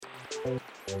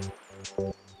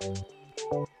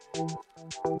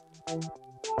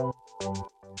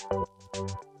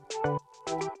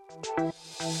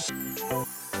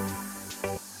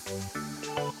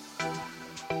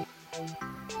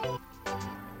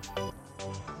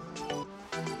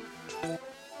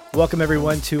Welcome,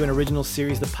 everyone, to an original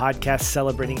series, the podcast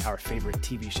celebrating our favorite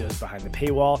TV shows behind the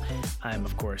paywall. I'm,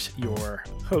 of course, your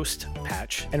host,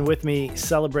 Patch, and with me,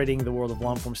 celebrating the world of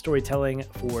long-form storytelling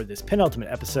for this penultimate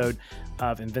episode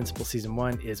of Invincible Season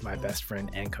 1 is my best friend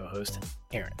and co-host,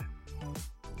 Aaron.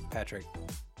 Patrick,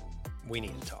 we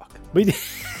need to talk. We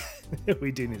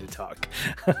do need to talk.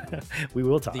 We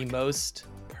will talk. The most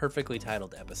perfectly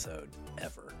titled episode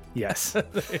ever. Yes,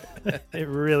 it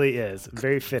really is.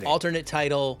 Very fitting. Alternate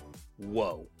title,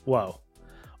 Whoa. Whoa.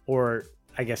 Or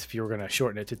I guess if you were going to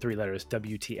shorten it to 3 letters,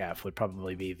 WTF would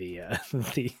probably be the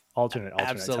alternate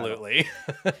Absolutely.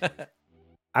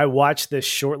 I watched this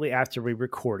shortly after we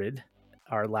recorded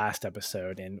our last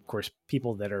episode. And of course,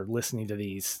 people that are listening to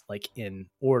these like in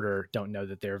order don't know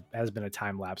that there has been a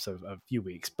time lapse of a few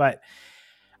weeks. But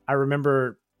I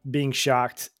remember being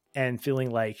shocked and feeling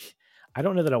like, I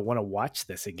don't know that I want to watch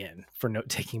this again for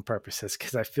note-taking purposes,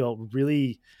 because I feel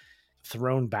really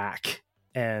thrown back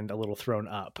and a little thrown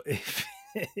up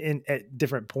at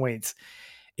different points.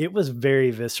 It was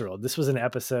very visceral. This was an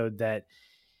episode that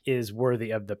is worthy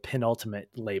of the penultimate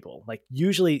label. Like,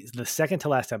 usually the second to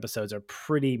last episodes are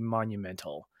pretty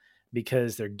monumental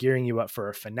because they're gearing you up for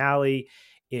a finale.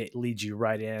 It leads you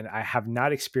right in. I have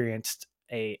not experienced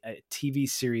a TV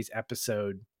series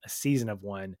episode, a season of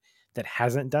one, that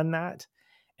hasn't done that.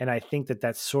 And I think that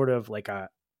that's sort of like a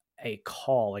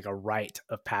call, like a rite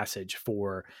of passage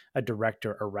for a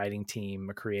director, a writing team,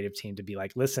 a creative team to be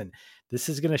like, listen, this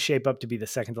is going to shape up to be the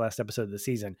second to last episode of the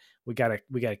season. We gotta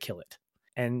kill it.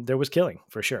 And there was killing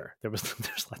for sure. There's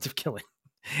lots of killing.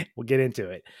 We'll get into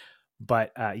it.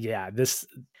 But I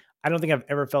don't think I've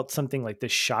ever felt something like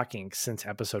this shocking since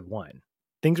episode 1.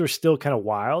 Things were still kind of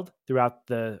wild throughout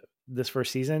this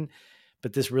first season,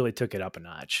 but this really took it up a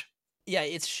notch. Yeah,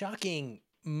 it's shocking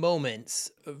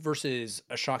moments versus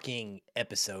a shocking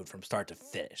episode from start to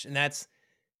finish. And that's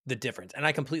the difference. And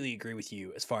I completely agree with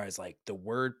you as far as like the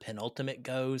word penultimate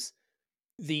goes.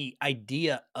 The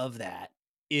idea of that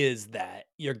is that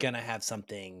you're going to have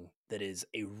something that is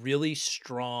a really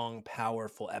strong,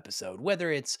 powerful episode,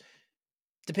 whether it's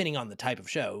depending on the type of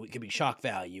show. It could be shock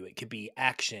value, it could be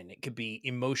action, it could be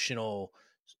emotional,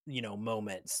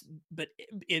 moments, but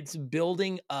it's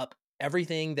building up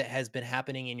everything that has been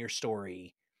happening in your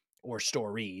story or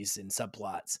stories and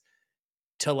subplots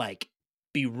to like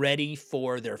be ready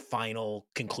for their final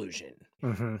conclusion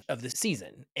of the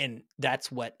season. And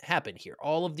that's what happened here.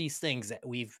 All of these things that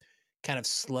we've kind of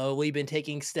slowly been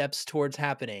taking steps towards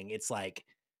happening. It's like,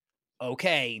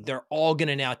 okay, they're all going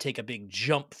to now take a big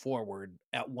jump forward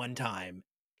at one time.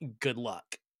 Good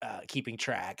luck keeping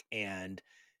track. And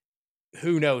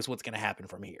who knows what's going to happen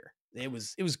from here. It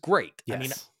was great. Yes. I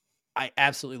mean, I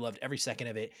absolutely loved every second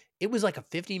of it. It was like a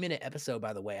 50-minute episode,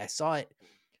 by the way. I saw it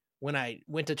when I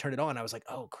went to turn it on. I was like,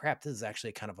 oh crap, this is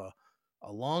actually kind of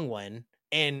a long one.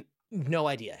 And no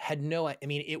idea.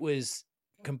 It was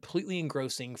completely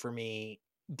engrossing for me.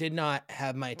 Did not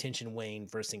have my attention wane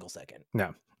for a single second.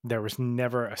 No, there was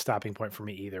never a stopping point for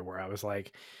me either where I was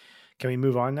like, can we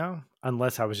move on now?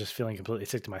 Unless I was just feeling completely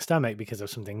sick to my stomach because of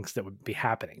some things that would be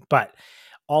happening. But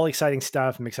all exciting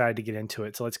stuff. I'm excited to get into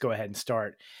it. So let's go ahead and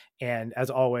start. And as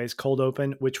always, cold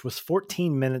open, which was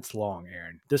 14 minutes long,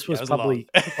 Aaron. This was probably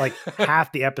like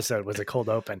half the episode was a cold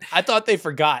open. I thought they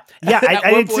forgot. Yeah,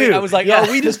 I did too. I was like,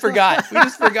 oh, we just forgot. We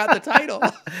just forgot the title.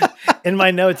 In my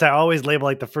notes, I always label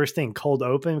like the first thing cold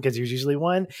open because there's usually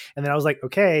one. And then I was like,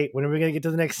 okay, when are we going to get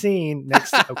to the next scene?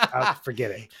 I'll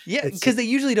forget it. Yeah, because they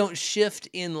usually don't shift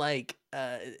in like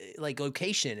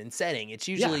location and setting. It's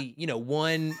usually,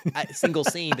 one single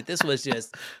scene, but this was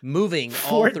just moving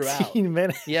all throughout. 14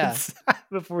 minutes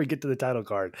before we get to the title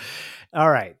card. All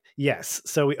right. Yes.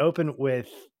 So we open with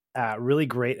really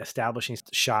great establishing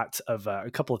shots of a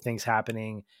couple of things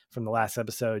happening from the last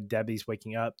episode. Debbie's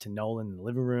waking up to Nolan in the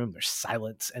living room. There's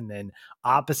silence. And then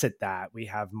opposite that, we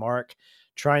have Mark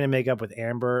trying to make up with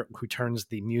Amber, who turns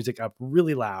the music up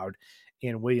really loud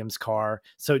in William's car.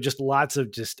 So just lots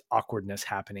of just awkwardness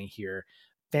happening here.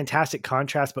 Fantastic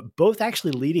contrast, but both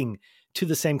actually leading to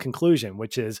the same conclusion,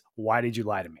 which is, why did you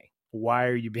lie to me? Why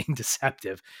are you being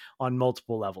deceptive on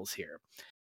multiple levels here?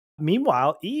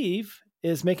 Meanwhile, Eve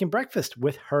is making breakfast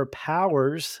with her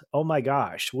powers. Oh my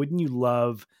gosh. Wouldn't you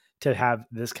love to have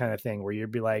this kind of thing where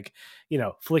you'd be like,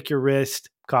 flick your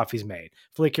wrist, coffee's made.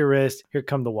 Flick your wrist, here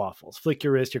come the waffles. Flick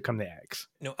your wrist, here come the eggs.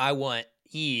 No, I want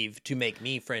Eve to make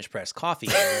me French press coffee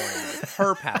in the morning with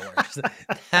her powers.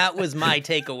 That was my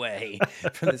takeaway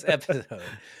from this episode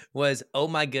was, oh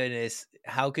my goodness,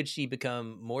 how could she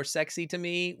become more sexy to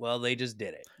me? Well, they just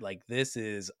did it. Like, this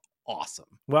is awesome.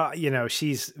 Well, you know,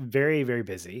 she's very, very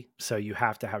busy. So you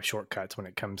have to have shortcuts when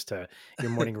it comes to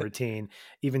your morning routine.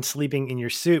 Even sleeping in your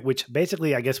suit, which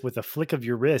basically, I guess, with a flick of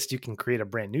your wrist, you can create a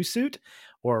brand new suit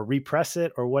or repress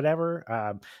it or whatever.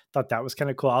 Thought that was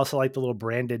kind of cool. I also like the little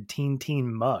branded Teen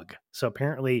Team mug. So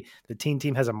apparently the Teen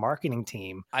Team has a marketing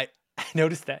team. I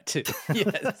noticed that too.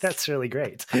 Yes. That's really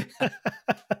great.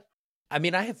 I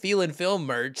mean, I have Feel and Film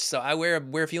merch, so I wear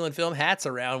Feel and Film hats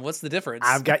around. What's the difference?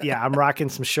 I'm rocking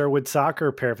some Sherwood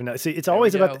Soccer paraphernalia. See, it's There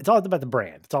always we about, go. it's all about the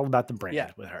brand. It's all about the brand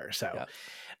Yeah. with her. So,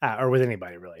 Yeah. Or with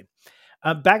anybody really.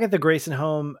 Back at the Grayson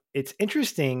home, it's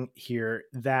interesting here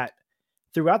that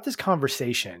throughout this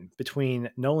conversation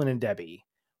between Nolan and Debbie,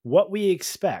 what we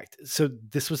expect. So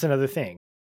this was another thing.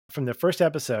 From the first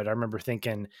episode, I remember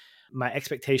thinking my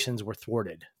expectations were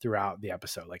thwarted throughout the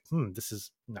episode. Like, this is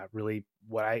not really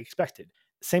what I expected.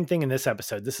 Same thing in this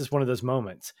episode. This is one of those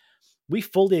moments we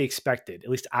fully expected, at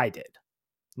least I did,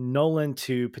 Nolan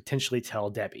to potentially tell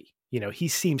Debbie. You know, he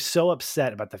seems so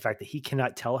upset about the fact that he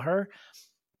cannot tell her,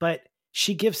 but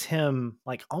she gives him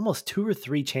like almost 2 or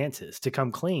 3 chances to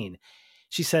come clean.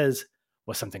 She says,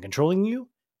 was something controlling you?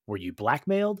 Were you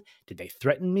blackmailed? Did they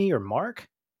threaten me or Mark?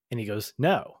 And he goes,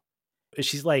 no. And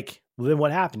she's like, well, then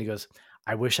what happened? He goes,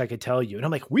 I wish I could tell you. And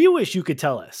I'm like, we wish you could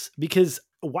tell us, because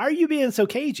why are you being so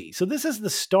cagey? So this is the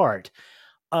start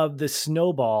of the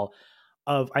snowball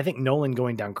of, I think, Nolan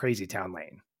going down crazy town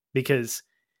lane, because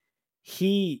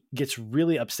he gets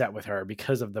really upset with her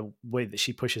because of the way that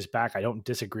she pushes back. I don't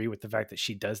disagree with the fact that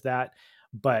she does that,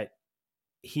 but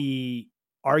he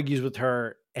argues with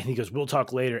her and he goes, we'll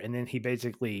talk later. And then he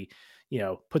basically, you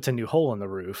know, puts a new hole in the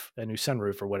roof, a new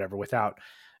sunroof or whatever, without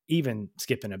even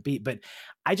skipping a beat. But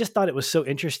I just thought it was so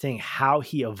interesting how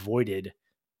he avoided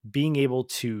being able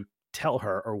to tell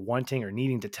her, or wanting or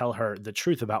needing to tell her the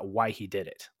truth about why he did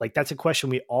it. Like, that's a question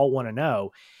we all want to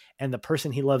know. And the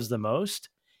person he loves the most,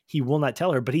 he will not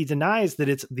tell her, but he denies that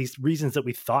it's these reasons that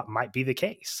we thought might be the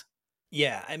case.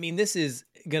 Yeah, I mean, this is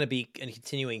going to be a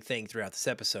continuing thing throughout this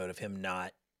episode of him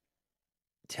not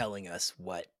telling us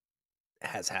what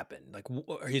has happened, like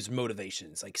his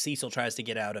motivations. Like, Cecil tries to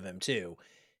get out of him too,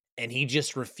 and he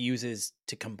just refuses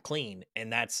to come clean.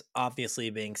 And that's obviously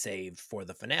being saved for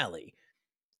the finale.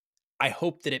 I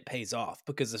hope that it pays off,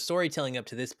 because the storytelling up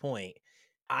to this point,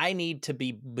 I need to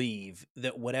believe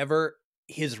that whatever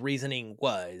his reasoning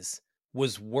was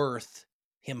worth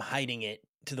him hiding it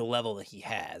to the level that he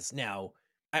has. Now,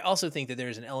 I also think that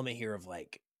there's an element here of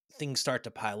like, things start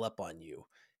to pile up on you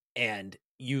and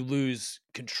you lose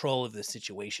control of the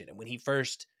situation. And when he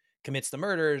first commits the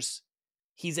murders,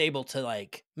 he's able to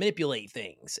like manipulate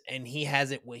things, and he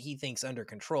has it what he thinks under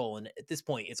control. And at this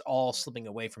point, it's all slipping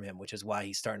away from him, which is why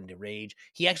he's starting to rage.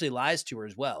 He actually lies to her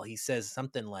as well. He says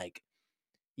something like,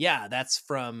 yeah, that's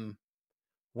from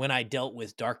when I dealt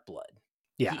with Dark Blood.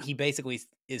 Yeah. He basically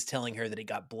is telling her that it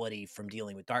got bloody from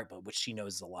dealing with Dark Blood, which she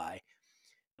knows is a lie.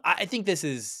 I think this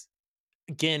is,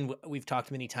 again, we've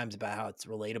talked many times about how it's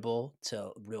relatable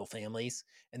to real families.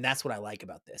 And that's what I like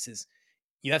about this is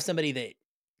you have somebody that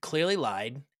clearly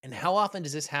lied. And how often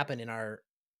does this happen in our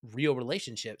real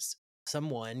relationships?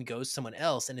 Someone goes to someone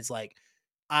else and is like,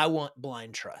 I want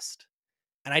blind trust.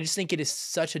 And I just think it is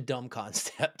such a dumb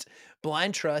concept.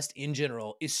 Blind trust in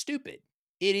general is stupid.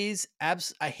 It is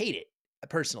I hate it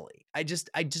personally. I just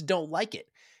don't like it.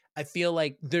 I feel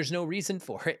like there's no reason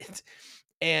for it.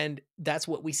 And that's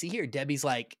what we see here. Debbie's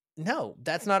like, no,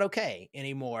 that's not okay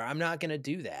anymore. I'm not going to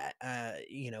do that.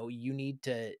 You need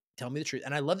to tell me the truth.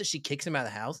 And I love that she kicks him out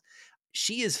of the house.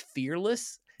 She is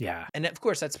fearless. Yeah. And of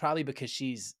course, that's probably because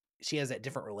she has that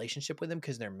different relationship with him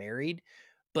because they're married.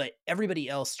 But everybody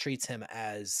else treats him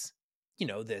as,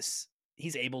 this,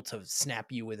 he's able to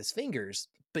snap you with his fingers.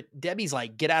 But Debbie's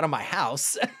like, get out of my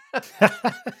house,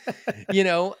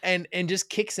 and just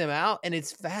kicks him out. And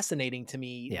it's fascinating to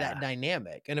me, that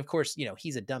dynamic. And of course,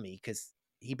 he's a dummy because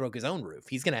he broke his own roof.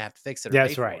 He's going to have to fix it.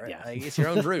 That's right. For it. Yeah. Like, it's your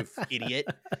own roof, idiot.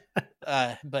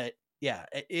 But yeah,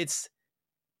 it's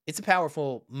a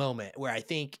powerful moment where I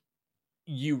think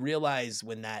you realize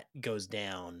when that goes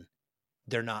down,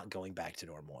 they're not going back to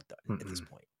normal at this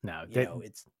point. No,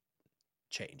 it's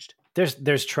changed.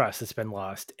 There's trust that's been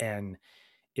lost, and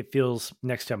it feels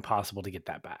next to impossible to get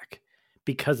that back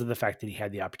because of the fact that he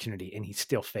had the opportunity and he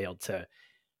still failed to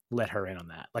let her in on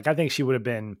that. Like, I think she would have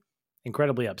been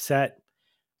incredibly upset,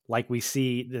 like we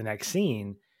see the next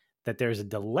scene, that there's a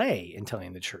delay in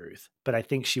telling the truth, but I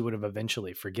think she would have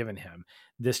eventually forgiven him.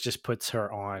 This just puts her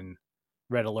on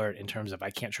red alert in terms of I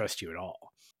can't trust you at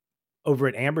all. Over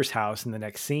at Amber's house in the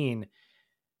next scene,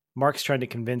 Mark's trying to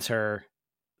convince her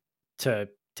to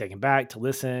take him back, to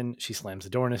listen. She slams the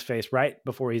door in his face right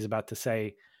before he's about to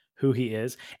say who he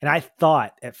is. And I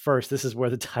thought at first this is where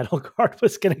the title card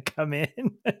was going to come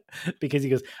in because he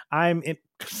goes, I'm in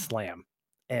slam.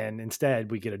 And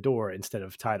instead we get a door instead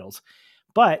of titles.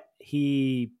 But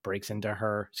he breaks into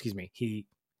her, he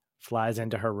flies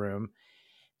into her room.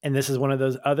 And this is one of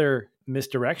those other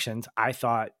misdirections. I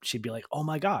thought she'd be like, oh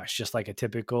my gosh, just like a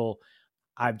typical,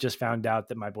 I've just found out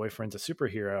that my boyfriend's a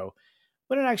superhero.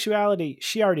 But in actuality,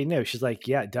 she already knew. She's like,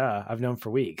 yeah, duh, I've known for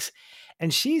weeks.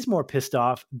 And she's more pissed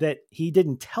off that he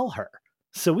didn't tell her.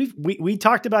 So we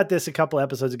talked about this a couple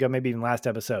episodes ago, maybe even last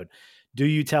episode. Do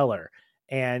you tell her?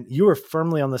 And you were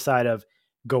firmly on the side of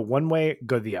go one way,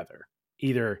 go the other.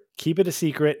 Either keep it a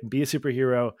secret, be a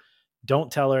superhero,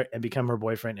 don't tell her and become her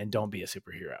boyfriend, and don't be a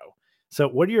superhero. So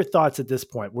what are your thoughts at this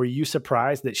point? Were you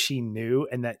surprised that she knew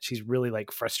and that she's really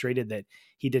like frustrated that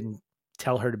he didn't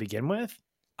tell her to begin with?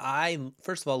 I,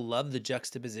 first of all, love the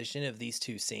juxtaposition of these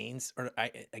two scenes. Or I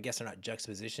guess they're not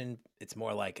juxtaposition. It's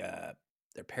more like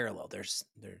they're parallel. There's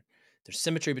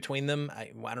symmetry between them.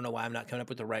 I don't know why I'm not coming up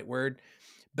with the right word,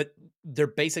 but they're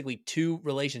basically two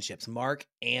relationships. Mark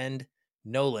and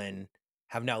Nolan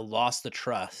have now lost the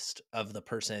trust of the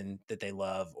person that they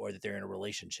love or that they're in a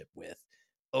relationship with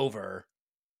over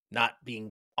not being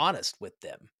honest with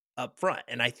them up front.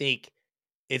 And I think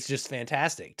it's just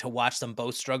fantastic to watch them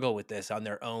both struggle with this on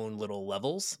their own little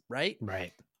levels, right?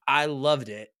 Right. I loved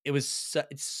it. It was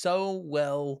it's so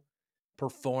well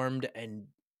performed and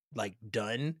like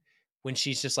done when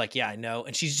she's just like, yeah, I know.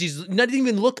 And she's not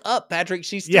even look up, Patrick.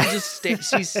 She's still just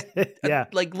she's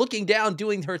like looking down,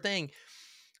 doing her thing.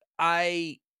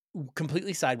 I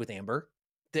completely side with Amber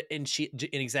and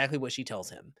exactly what she tells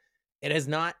him. It has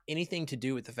not anything to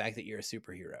do with the fact that you're a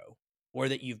superhero or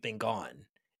that you've been gone.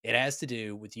 It has to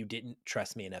do with you didn't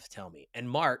trust me enough to tell me. And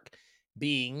Mark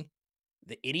being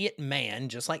the idiot man,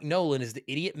 just like Nolan is the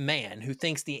idiot man who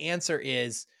thinks the answer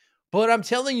is, but I'm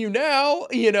telling you now,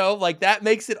 like that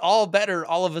makes it all better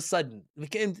all of a sudden.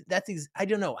 I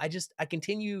don't know. I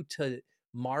continue to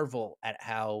marvel at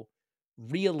how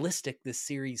realistic this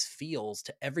series feels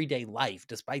to everyday life,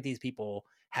 despite these people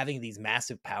having these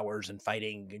massive powers and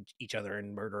fighting each other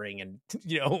and murdering and,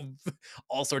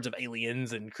 all sorts of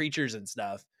aliens and creatures and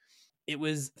stuff. It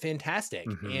was fantastic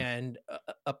and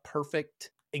a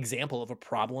perfect example of a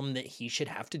problem that he should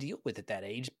have to deal with at that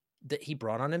age that he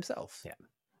brought on himself. Yeah.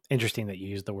 Interesting that you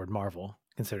used the word Marvel,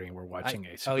 considering we're watching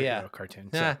a superhero cartoon.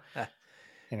 So,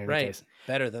 in any case.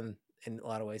 Better than in a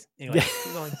lot of ways. Anyway,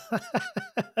 keep going.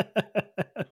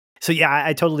 So yeah,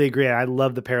 I totally agree. I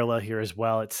love the parallel here as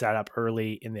well. It's set up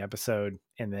early in the episode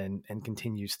and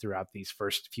continues throughout these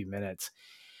first few minutes.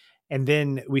 And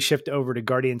then we shift over to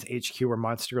Guardians HQ where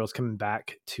Monster Girl is coming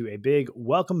back to a big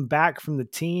welcome back from the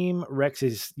team. Rex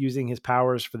is using his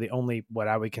powers for the only what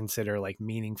I would consider like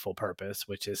meaningful purpose,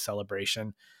 which is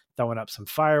celebration, throwing up some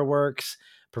fireworks,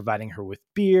 providing her with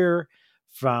beer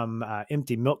from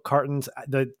empty milk cartons.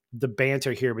 The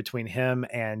banter here between him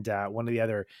and one of the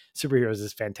other superheroes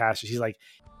is fantastic. She's like,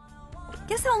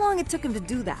 guess how long it took him to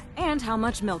do that and how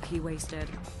much milk he wasted.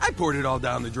 I poured it all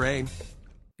down the drain.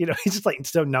 He's just like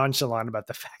so nonchalant about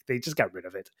the fact they just got rid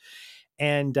of it.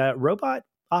 And Robot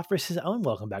offers his own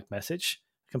welcome back message,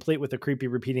 complete with a creepy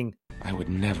repeating, I would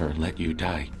never let you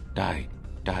die, die,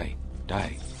 die,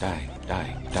 die, die,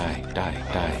 die, die, die,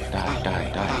 die, die,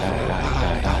 die, die,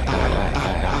 die, die,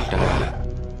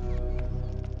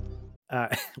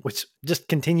 die. Which just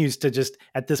continues to just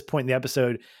at this point in the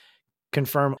episode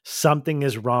confirm something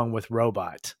is wrong with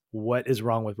Robot. What is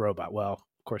wrong with Robot? Well,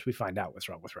 of course we find out what's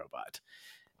wrong with Robot.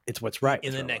 It's what's right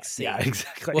in the Robot. next scene. Yeah,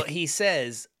 exactly. Well, he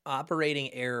says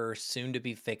operating error soon to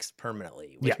be fixed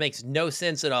permanently, which makes no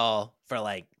sense at all for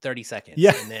like 30 seconds.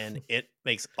 Yeah. And then it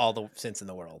makes all the sense in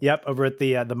the world. Yep. Over at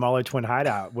the Mahler twin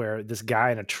hideout where this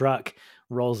guy in a truck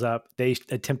rolls up, they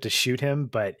attempt to shoot him,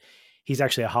 but he's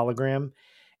actually a hologram,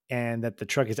 and that the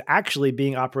truck is actually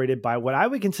being operated by what I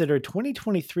would consider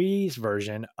 2023's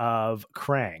version of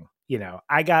Krang.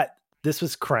 This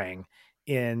was Krang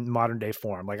in modern day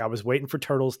form. Like I was waiting for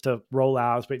Turtles to roll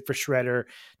out. I was waiting for Shredder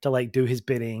to like do his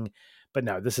bidding, but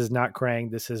no, this is not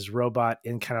Krang. This is Robot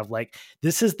in kind of like,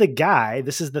 this is the guy.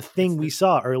 This is the thing we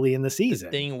saw early in the season.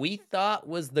 The thing we thought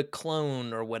was the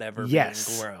clone or whatever being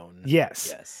grown.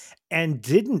 Yes. And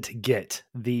didn't get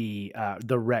the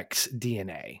Rex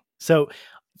DNA. So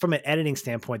from an editing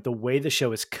standpoint, the way the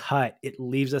show is cut, it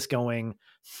leaves us going,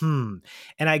 And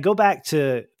I go back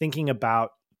to thinking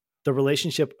about the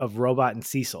relationship of Robot and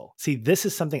Cecil. See, this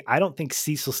is something I don't think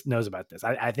Cecil knows about this.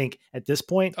 I think at this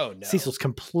point, Oh, no. Cecil's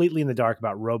completely in the dark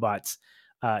about Robot's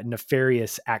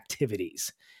nefarious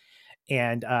activities.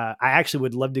 And I actually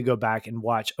would love to go back and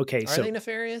watch. Okay, Are they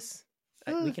nefarious?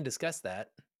 We can discuss that.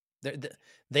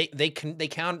 They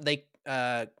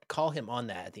call him on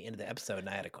that at the end of the episode, and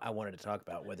I wanted to talk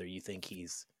about whether you think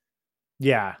he's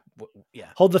yeah. yeah.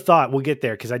 Hold the thought. We'll get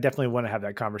there because I definitely want to have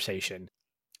that conversation.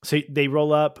 So they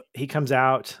roll up. He comes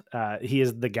out. He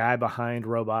is the guy behind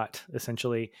Robot,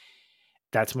 essentially.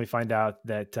 That's when we find out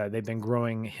that they've been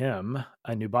growing him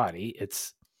a new body.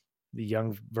 It's the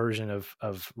young version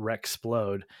of Rex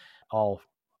Splode, all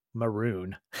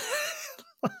maroon.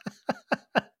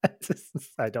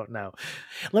 I don't know.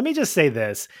 Let me just say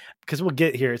this, because we'll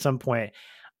get here at some point.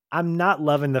 I'm not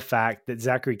loving the fact that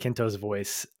Zachary Quinto's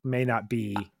voice may not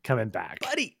be coming back.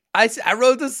 Buddy, I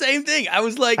wrote the same thing. I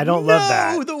was like, I don't love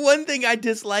that. The one thing I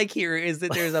dislike here is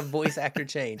that there's a voice actor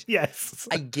change. Yes.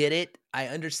 I get it. I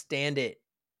understand it.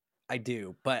 I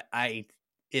do. But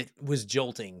it was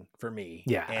jolting for me.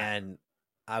 Yeah. And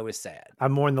I was sad.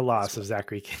 I'm mourning the loss of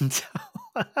Zachary Quinto.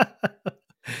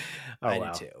 I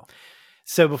do too.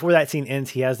 So before that scene ends,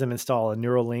 he has them install a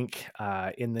Neuralink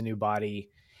in the new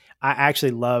body. I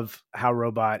actually love how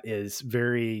Robot is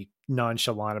very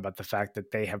nonchalant about the fact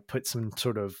that they have put some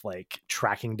sort of like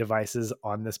tracking devices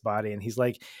on this body. And he's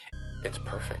like, It's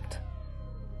perfect.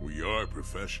 We are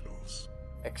professionals.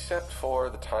 Except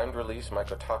for the timed release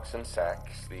microtoxin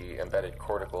sacs, the embedded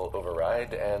cortical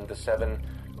override, and the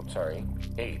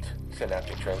 8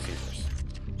 synaptic transceivers.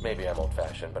 Maybe I'm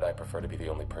old-fashioned, but I prefer to be the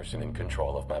only person in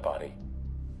control of my body.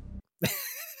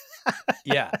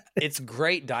 Yeah, it's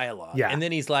great dialogue. Yeah. And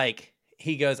then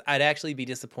he goes, I'd actually be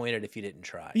disappointed if you didn't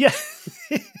try. yeah,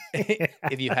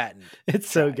 If you hadn't. it's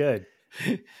so good.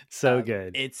 So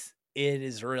good. It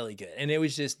is really good. And it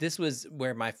was just, this was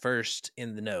where my first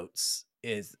in the notes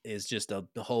is just a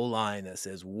whole line that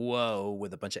says, whoa,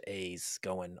 with a bunch of A's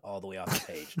going all the way off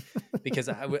the page. Because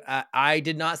I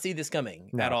did not see this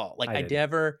coming at all. Like I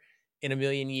never in a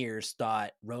million years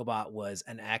thought Robot was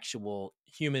an actual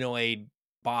humanoid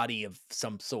body of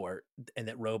some sort and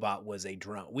that Robot was a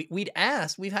drone. We've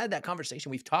had that conversation.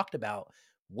 We've talked about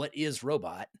what is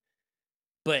Robot,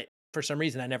 but for some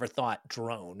reason I never thought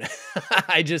drone.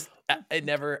 It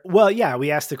never. Well, yeah, we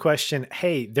asked the question,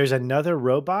 hey, there's another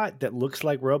robot that looks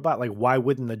like Robot. Like, why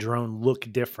wouldn't the drone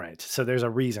look different? So there's a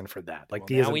reason for that. Like,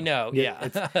 now we know.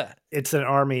 Yeah. It's an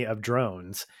army of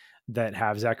drones that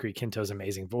have Zachary Quinto's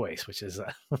amazing voice, which is,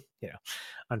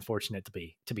 unfortunate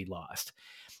to be lost.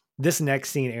 This next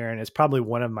scene, Aaron, is probably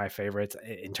one of my favorites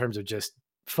in terms of just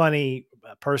funny,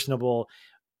 personable.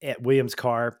 At William's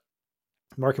car,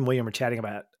 Mark and William are chatting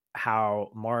about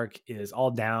how Mark is all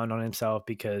down on himself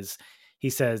because he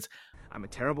says, I'm a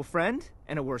terrible friend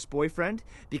and a worse boyfriend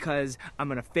because I'm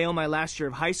going to fail my last year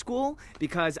of high school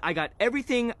because I got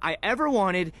everything I ever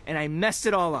wanted and I messed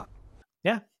it all up.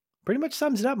 Yeah, pretty much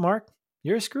sums it up, Mark.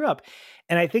 You're a screw up.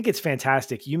 And I think it's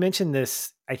fantastic. You mentioned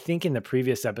this, I think in the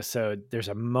previous episode, there's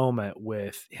a moment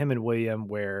with him and William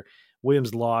where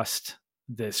William's lost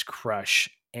this crush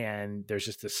and there's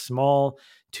just this small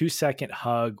 2-second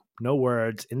hug, no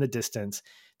words in the distance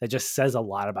that just says a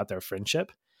lot about their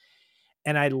friendship.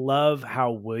 And I love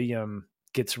how William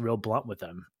gets real blunt with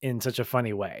him in such a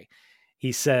funny way.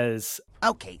 He says,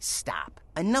 Okay, stop.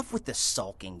 Enough with the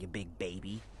sulking, you big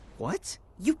baby. What?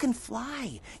 You can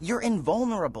fly. You're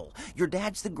invulnerable. Your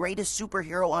dad's the greatest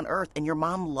superhero on Earth, and your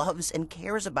mom loves and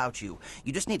cares about you.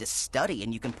 You just need to study,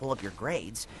 and you can pull up your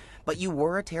grades. But you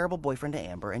were a terrible boyfriend to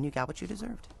Amber, and you got what you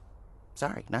deserved.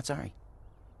 Sorry, not sorry.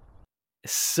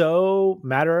 So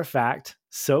matter of fact,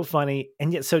 so funny,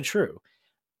 and yet so true.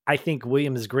 I think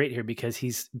William is great here because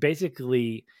he's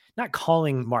basically not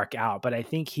calling Mark out, but I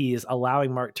think he is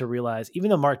allowing Mark to realize,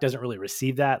 even though Mark doesn't really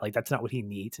receive that, like that's not what he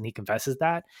needs, and he confesses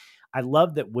that. I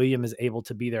love that William is able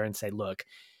to be there and say, look,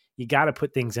 you got to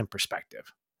put things in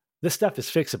perspective. This stuff is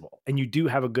fixable, and you do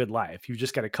have a good life. You've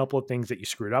just got a couple of things that you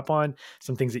screwed up on,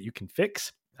 some things that you can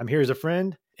fix. I'm here as a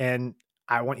friend, and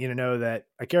I want you to know that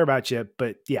I care about you,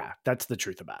 but yeah, that's the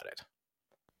truth about it.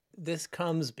 This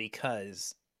comes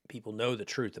because people know the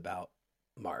truth about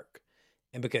Mark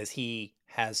and because he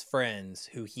has friends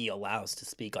who he allows to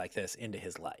speak like this into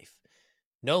his life.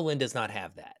 Nolan does not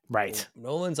have that. Right.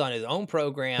 Nolan's on his own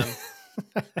program.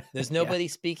 There's nobody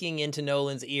speaking into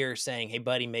Nolan's ear saying, hey,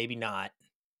 buddy, maybe not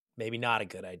a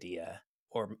good idea.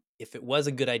 Or if it was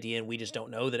a good idea and we just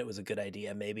don't know that it was a good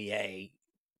idea, maybe, hey,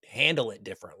 handle it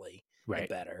differently and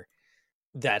better.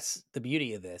 That's the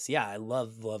beauty of this. Yeah, I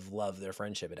love their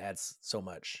friendship. It adds so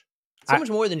much. So much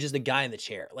more than just the guy in the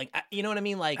chair. Like, you know what I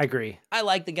mean? Like, I agree. I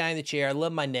like the guy in the chair. I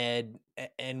love my Ned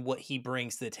and what he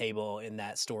brings to the table in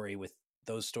that story with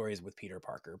those stories with Peter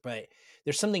Parker. But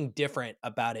there's something different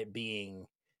about it being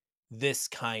this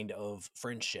kind of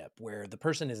friendship where the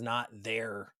person is not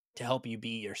there to help you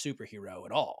be your superhero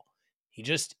at all. He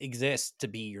just exists to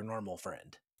be your normal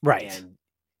friend. Right. And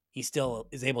he still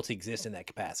is able to exist in that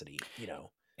capacity, you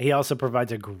know. He also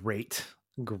provides a great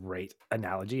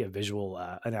analogy, a visual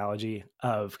analogy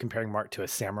of comparing Mark to a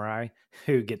samurai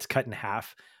who gets cut in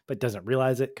half but doesn't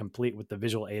realize it, complete with the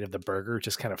visual aid of the burger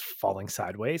just kind of falling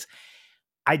sideways.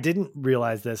 I didn't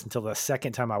realize this until the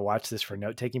second time I watched this for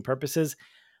note-taking purposes.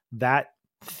 That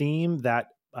theme, that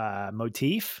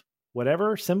motif,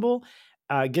 whatever symbol,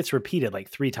 gets repeated like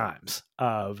 3 times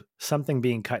of something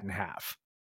being cut in half.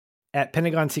 At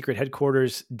Pentagon Secret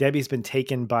Headquarters, Debbie's been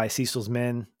taken by Cecil's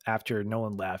men after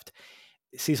Nolan left.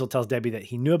 Cecil tells Debbie that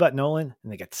he knew about Nolan,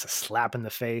 and they get a slap in the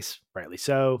face, rightly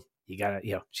so. You gotta,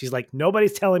 she's like,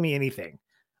 nobody's telling me anything.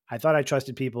 I thought I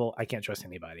trusted people. I can't trust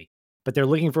anybody. But they're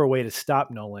looking for a way to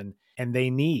stop Nolan, and they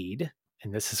need,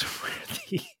 and this is where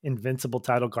the Invincible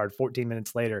title card 14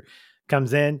 minutes later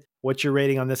comes in. What's your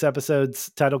rating on this episode's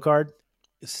title card?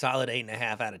 Solid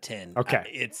 8.5 out of 10.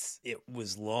 Okay. It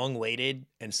was long waited,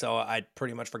 and so I'd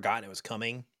pretty much forgotten it was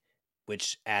coming,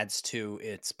 which adds to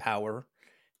its power.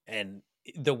 And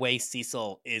the way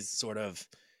Cecil is sort of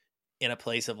in a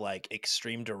place of like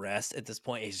extreme duress at this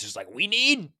point, he's just like, we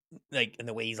need, like, and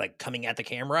the way he's like coming at the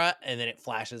camera, and then it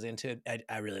flashes into it.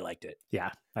 I really liked it. Yeah,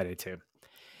 I did too.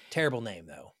 Terrible name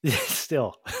though.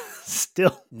 Still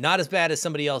not as bad as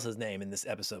somebody else's name in this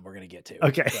episode we're going to get to.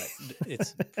 Okay. But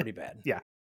it's pretty bad. Yeah.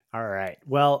 All right.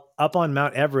 Well, up on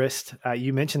Mount Everest,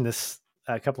 you mentioned this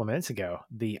a couple of minutes ago,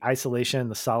 the isolation,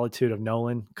 the solitude of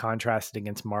Nolan contrasted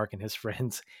against Mark and his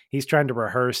friends. He's trying to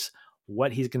rehearse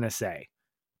what he's going to say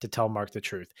to tell Mark the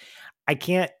truth. I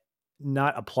can't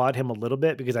not applaud him a little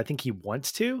bit because I think he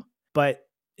wants to, but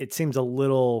it seems a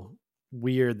little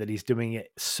weird that he's doing it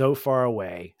so far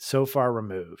away, so far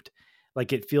removed.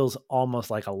 Like it feels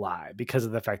almost like a lie because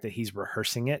of the fact that he's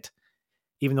rehearsing it.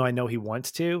 Even though I know he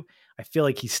wants to, I feel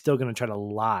like he's still going to try to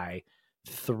lie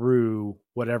through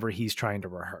whatever he's trying to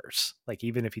rehearse. Like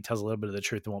even if he tells a little bit of the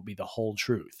truth, it won't be the whole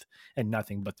truth and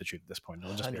nothing but the truth at this point.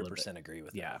 It'll just 100% agree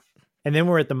with that. that. And then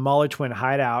we're at the Mahler twin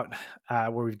hideout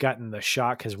where we've gotten the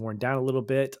shock has worn down a little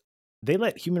bit. They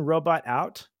let human robot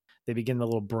out. They begin the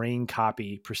little brain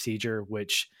copy procedure,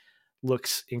 which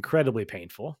looks incredibly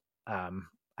painful.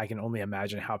 I can only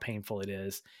imagine how painful it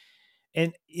is.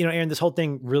 And, Aaron, this whole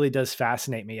thing really does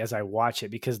fascinate me as I watch it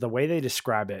because the way they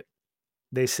describe it,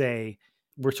 they say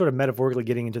we're sort of metaphorically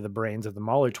getting into the brains of the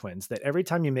Mahler twins, that every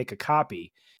time you make a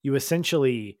copy, you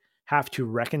essentially have to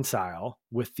reconcile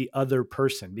with the other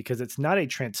person because it's not a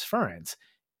transference.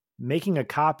 Making a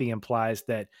copy implies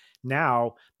that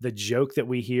now the joke that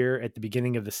we hear at the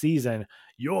beginning of the season,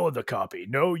 you're the copy.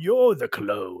 No, you're the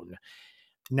clone.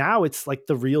 Now it's like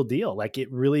the real deal. Like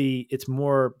it's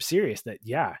more serious that,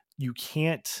 yeah, you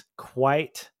can't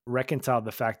quite reconcile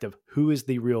the fact of who is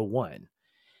the real one.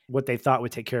 What they thought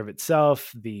would take care of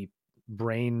itself, the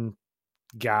brain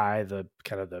guy, the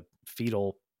kind of the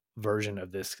fetal version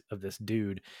of this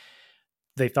dude,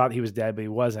 they thought he was dead, but he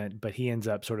wasn't. But he ends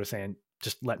up sort of saying,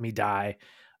 just let me die.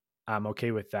 I'm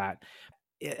okay with that.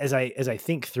 As I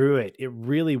think through it, it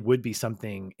really would be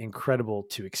something incredible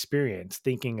to experience,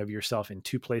 thinking of yourself in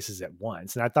two places at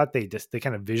once. And I thought they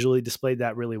kind of visually displayed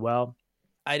that really well.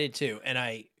 I did too. And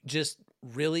I just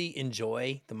really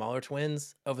enjoy the Mahler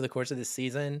twins over the course of this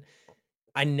season.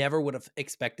 I never would have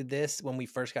expected this when we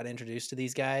first got introduced to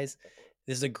these guys.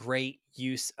 This is a great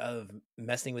use of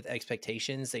messing with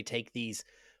expectations. They take these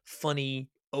funny,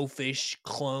 oafish,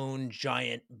 clone,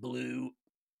 giant blue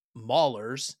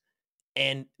Maulers,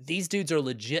 and these dudes are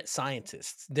legit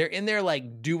scientists. They're in there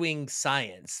like doing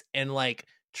science and like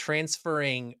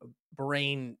transferring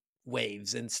brain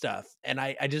waves and stuff. And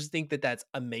I just think that that's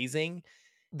amazing.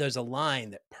 There's a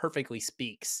line that perfectly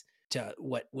speaks to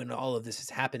when all of this is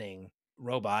happening.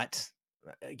 Robot,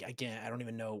 again, I don't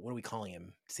even know, what are we calling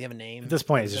him? Does he have a name? At this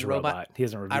point, he's just robot. He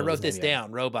hasn't revealed I wrote his this name yet.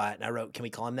 down, robot, and I wrote, can we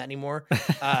call him that anymore?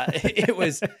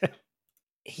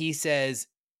 He says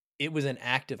it was an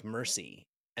act of mercy.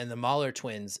 And the Mahler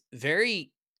twins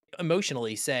very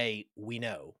emotionally say, we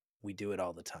know, we do it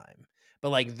all the time. But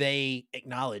like they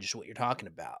acknowledged what you're talking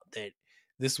about, that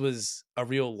this was a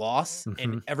real loss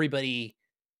and everybody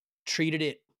treated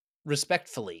it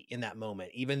respectfully in that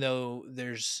moment, even though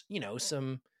there's,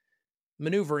 some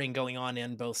maneuvering going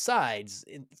on both sides.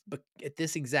 But at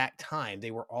this exact time, they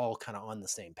were all kind of on the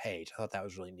same page. I thought that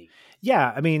was really neat.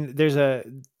 Yeah. I mean, there's a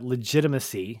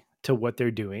legitimacy to what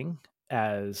they're doing.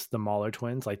 as the Mauler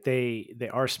twins. Like they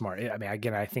are smart. I mean,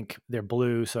 again, I think they're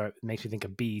blue, so it makes me think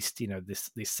of Beast, you know,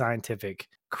 these scientific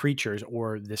creatures,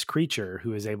 or this creature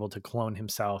who is able to clone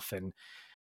himself, and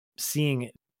seeing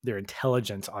their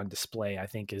intelligence on display, I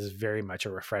think, is very much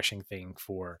a refreshing thing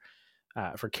for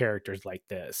characters like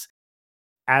this.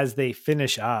 As they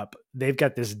finish up, they've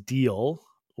got this deal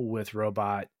with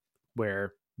Robot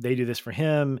where they do this for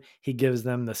him. He gives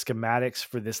them the schematics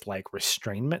for this like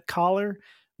restrainment collar,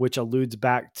 which alludes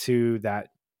back to that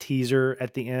teaser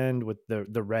at the end with the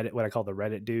Reddit, what I call the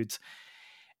Reddit dudes.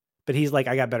 But he's like,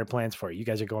 I got better plans for you. You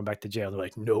guys are going back to jail. They're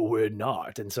like, no, we're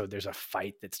not. And so there's a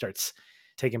fight that starts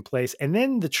taking place. And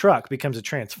then the truck becomes a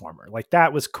transformer. Like,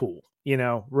 that was cool. You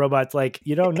know, Robot's like,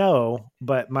 you don't know,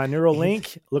 but my neural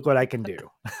link, look what I can do.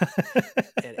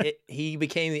 He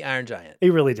became the Iron Giant. He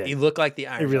really did. He looked like the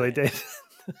Iron Giant. He really did.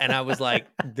 And I was like,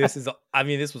 this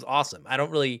was awesome. I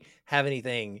don't really have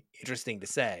anything interesting to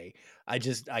say. I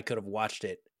could have watched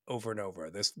it over and over.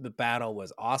 The battle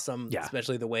was awesome,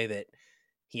 especially the way that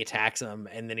he attacks him,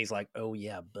 and then he's like, "Oh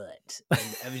yeah, but."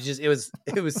 And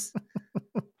it was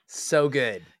so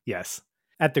good. Yes.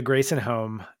 At the Grayson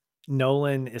home,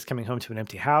 Nolan is coming home to an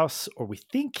empty house, or we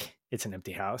think it's an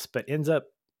empty house, but ends up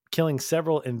killing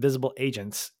several invisible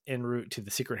agents en route to the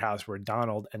secret house where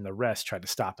Donald and the rest try to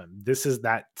stop him. This is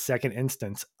that second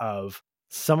instance of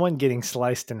someone getting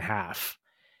sliced in half.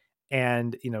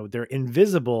 And, you know, they're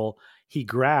invisible. He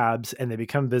grabs and they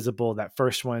become visible. That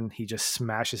first one, he just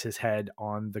smashes his head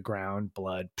on the ground,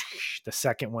 blood. The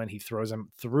second one, he throws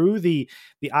him through the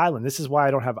island. This is why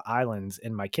I don't have islands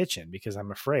in my kitchen, because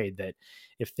I'm afraid that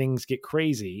if things get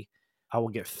crazy, I will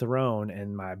get thrown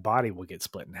and my body will get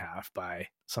split in half by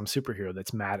some superhero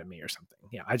that's mad at me or something.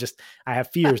 Yeah, I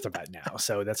have fears of that now.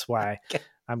 So that's why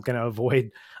I'm going to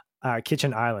avoid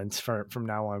kitchen islands from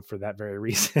now on for that very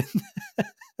reason.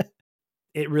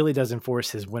 It really does enforce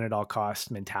his win at all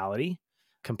costs mentality,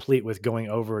 complete with going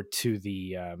over to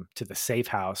the safe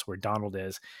house where Donald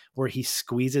is, where he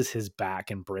squeezes his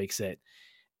back and breaks it.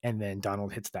 And then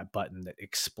Donald hits that button that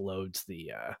explodes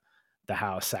the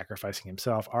house, sacrificing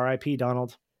himself. R.I.P.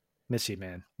 Donald. Miss you,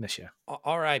 man. Miss you.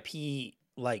 R.I.P.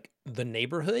 like the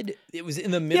neighborhood. It was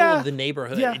in the middle of the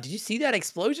neighborhood. Yeah. Did you see that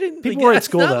explosion? People were at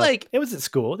school, though. It was at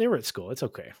school. They were at school. It's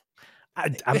okay.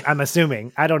 I'm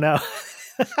assuming. I don't know.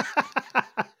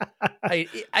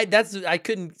 I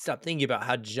couldn't stop thinking about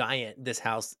how giant this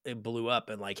house blew up,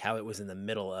 and like how it was in the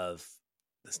middle of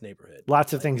this neighborhood.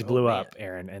 Lots of things blew up,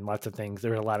 Aaron, and lots of things.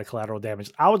 There was a lot of collateral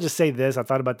damage. I will just say this. I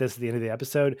thought about this at the end of the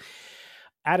episode.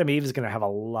 Adam Eve is going to have a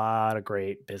lot of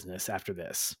great business after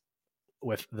this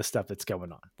with the stuff that's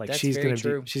going on. Like, she's going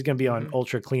to be on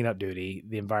ultra cleanup duty,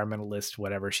 the environmentalist,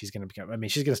 whatever she's going to become. I mean,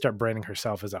 she's going to start branding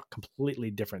herself as a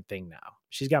completely different thing now.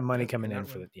 She's got money coming in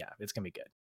for the, it's going to be good.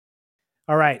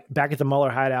 All right. Back at the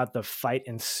Mueller hideout, the fight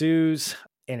ensues,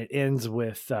 and it ends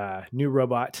with New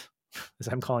Robot, as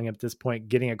I'm calling him at this point,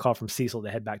 getting a call from Cecil to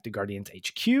head back to Guardians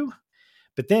HQ.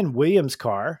 But then William's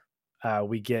car,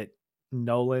 we get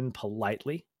Nolan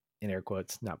politely, in air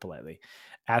quotes, not politely,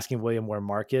 asking William where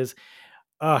Mark is.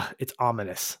 It's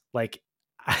ominous. Like,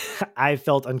 I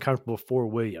felt uncomfortable for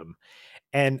William.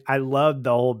 And I loved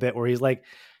the whole bit where he's like,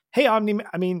 hey,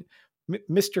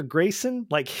 Mr. Grayson,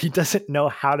 like, he doesn't know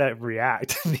how to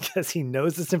react because he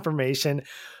knows this information,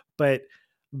 but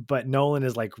Nolan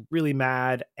is like really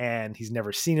mad and he's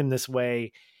never seen him this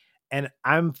way. And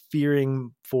I'm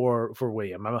fearing for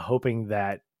William. I'm hoping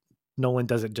that Nolan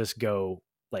doesn't just go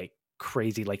like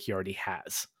crazy like he already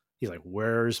has. He's like,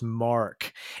 where's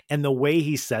Mark? And the way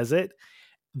he says it,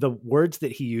 the words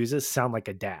that he uses sound like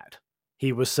a dad.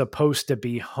 He was supposed to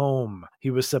be home.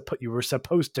 You were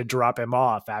supposed to drop him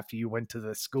off after you went to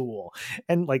the school.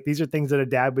 And like, these are things that a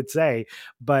dad would say,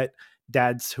 but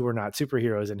dads who are not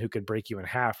superheroes and who could break you in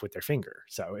half with their finger.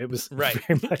 So it was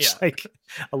very much like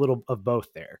a little of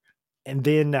both there. And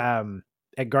then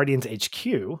at Guardians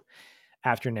HQ,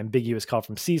 after an ambiguous call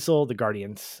from Cecil, the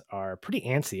Guardians are pretty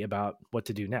antsy about what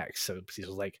to do next. So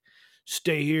Cecil's like,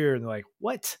 stay here. And they're like,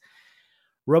 what?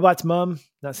 Robot's mom,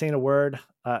 not saying a word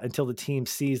until the team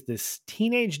sees this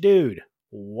teenage dude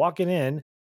walking in.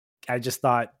 I just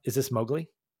thought, is this Mowgli?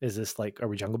 Is this like, are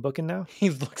we Jungle Booking now? He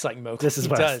looks like Mowgli. This is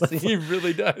what he does. He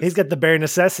really does. He's got the bare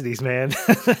necessities, man.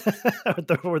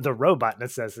 or the robot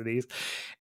necessities.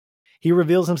 He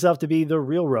reveals himself to be the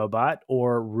real robot,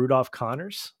 or Rudolph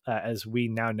Connors, as we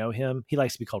now know him. He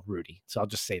likes to be called Rudy, so I'll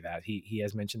just say that. He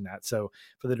has mentioned that. So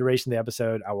for the duration of the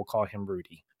episode, I will call him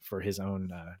Rudy for his own,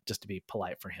 just to be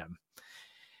polite for him.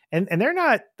 And they're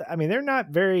not, they're not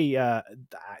very, I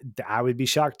would be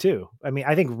shocked too. I mean,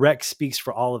 I think Rex speaks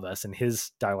for all of us in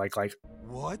his dialect, like,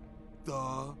 what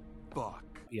the fuck?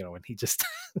 and he just,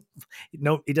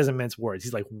 no, he doesn't mince words.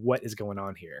 He's like, what is going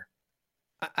on here?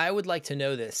 I would like to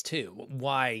know this too.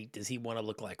 Why does he want to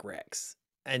look like Rex?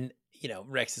 And,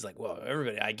 Rex is like, well,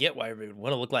 I get why everybody would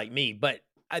want to look like me, but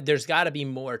there's got to be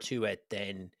more to it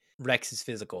than Rex's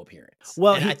physical appearance.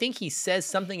 Well, and I think he says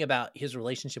something about his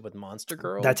relationship with Monster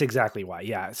Girl. That's exactly why.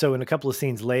 Yeah. So in a couple of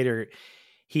scenes later,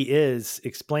 he is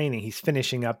explaining, he's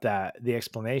finishing up the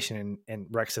explanation, and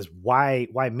Rex says, why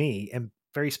me? And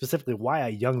very specifically, why a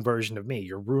young version of me?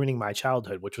 You're ruining my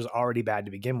childhood, which was already bad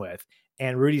to begin with.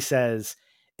 And Rudy says,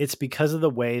 it's because of the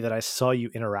way that I saw you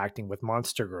interacting with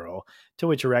Monster Girl, to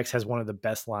which Rex has one of the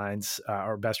best lines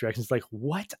or best reactions, like,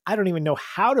 what? I don't even know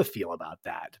how to feel about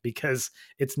that, because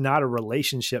it's not a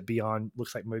relationship beyond,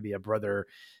 looks like maybe a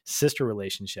brother-sister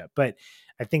relationship. But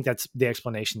I think that's the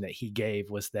explanation that he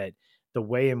gave, was that the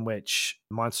way in which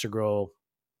Monster Girl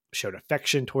showed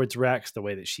affection towards Rex, the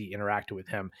way that she interacted with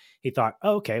him, he thought,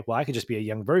 oh, okay, well, I could just be a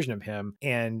young version of him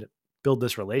and build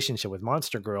this relationship with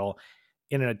Monster Girl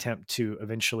in an attempt to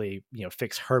eventually,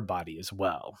 fix her body as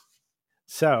well.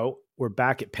 So we're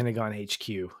back at Pentagon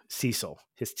HQ. Cecil,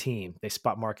 his team, they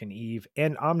spot Mark and Eve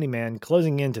and Omni-Man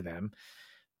closing into them.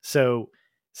 So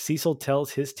Cecil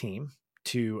tells his team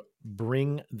to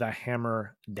bring the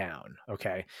hammer down.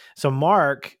 Okay. So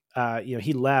Mark,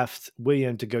 he left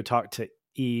William to go talk to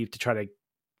Eve to try to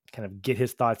kind of get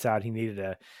his thoughts out. He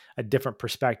needed a different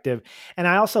perspective. And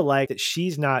I also like that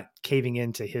she's not caving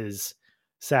into his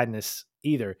sadness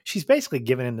either. She's basically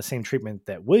giving him the same treatment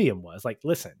that William was. Like,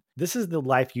 listen, this is the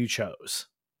life you chose.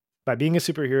 By being a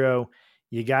superhero,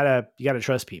 you gotta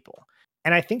trust people.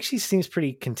 And I think she seems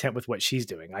pretty content with what she's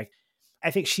doing. Like, I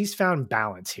think she's found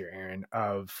balance here, Aaron,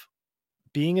 of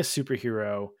being a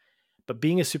superhero, but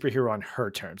being a superhero on her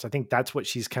terms. I think that's what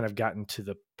she's kind of gotten to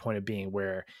the point of being,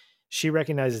 where she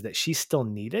recognizes that she's still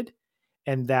needed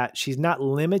and that she's not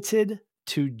limited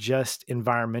to just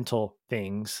environmental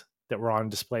things that were on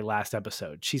display last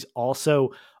episode. She's also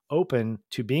open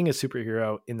to being a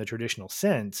superhero in the traditional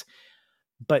sense,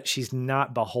 but she's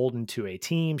not beholden to a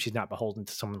team. She's not beholden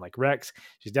to someone like Rex.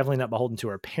 She's definitely not beholden to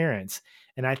her parents.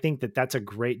 And I think that that's a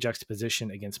great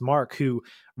juxtaposition against Mark, who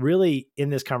really in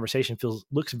this conversation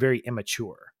looks very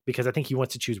immature, because I think he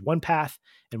wants to choose one path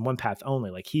and one path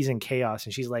only. Like, he's in chaos,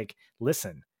 and she's like,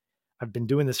 listen, I've been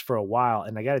doing this for a while,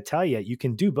 and I got to tell you, you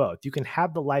can do both. You can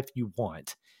have the life you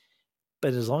want,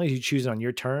 but as long as you choose it on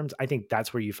your terms, I think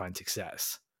that's where you find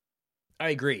success. I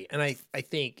agree. And I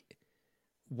think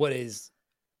what is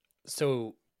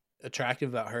so attractive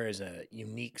about her as a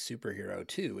unique superhero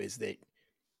too is that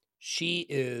she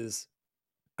is,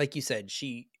 like you said,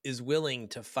 she is willing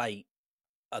to fight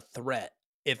a threat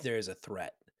if there is a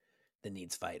threat that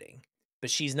needs fighting.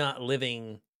 But she's not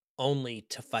living only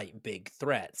to fight big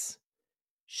threats.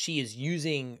 She is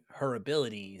using her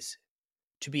abilities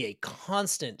to be a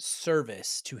constant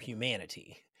service to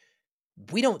humanity.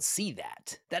 We don't see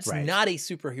that. That's Right. not a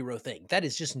superhero thing. That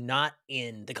is just not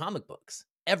in the comic books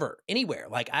ever, anywhere.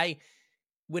 Like, I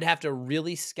would have to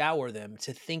really scour them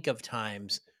to think of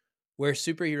times where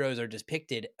superheroes are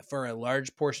depicted for a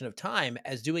large portion of time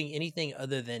as doing anything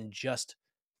other than just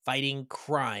fighting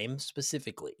crime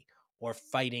specifically or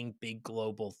fighting big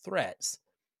global threats.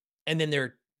 And then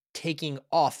they're taking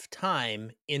off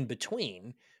time in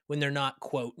between when they're not,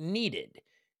 quote, needed.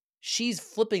 She's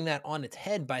flipping that on its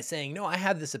head by saying, no, I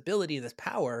have this ability, this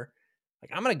power. Like,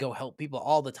 I'm going to go help people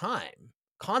all the time,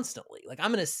 constantly. Like,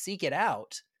 I'm going to seek it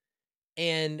out.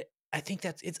 And I think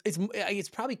that's, it's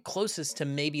probably closest to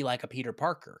maybe like a Peter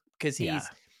Parker, because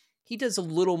he does a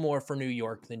little more for New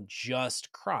York than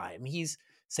just crime. He's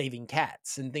saving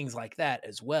cats and things like that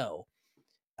as well.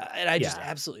 And I just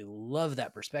absolutely love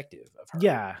that perspective of her.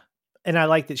 Yeah. And I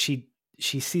like that she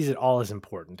sees it all as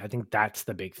important. I think that's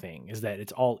the big thing, is that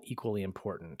it's all equally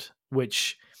important,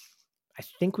 which I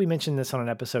think we mentioned this on an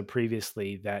episode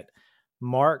previously, that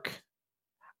Mark,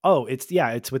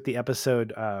 it's with the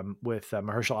episode with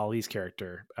Mahershala Ali's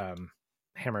character,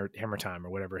 Hammer Time, or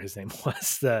whatever his name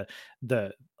was,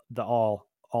 the all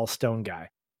stone guy,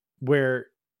 where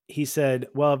he said,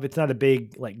 well, if it's not a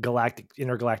big like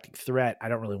intergalactic threat, I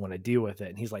don't really want to deal with it.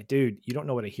 And he's like, dude, you don't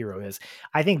know what a hero is.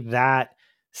 I think that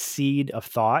seed of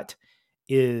thought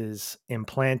is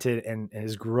implanted and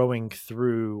is growing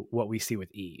through what we see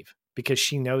with Eve, because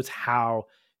she knows how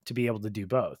to be able to do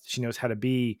both. She knows how to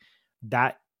be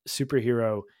that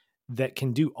superhero that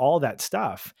can do all that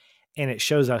stuff. And it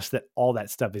shows us that all that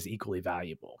stuff is equally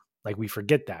valuable. Like, we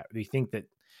forget that. We think that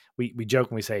we joke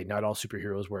when we say not all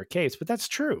superheroes wear capes, but that's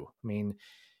true. I mean,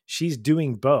 she's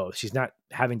doing both. She's not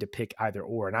having to pick either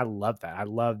or. And I love that. I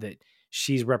love that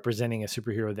she's representing a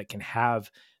superhero that can have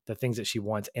the things that she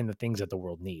wants and the things that the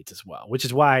world needs as well, which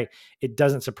is why it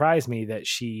doesn't surprise me that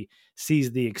she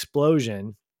sees the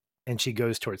explosion and she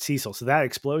goes towards Cecil. So that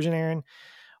explosion, Aaron,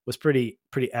 was pretty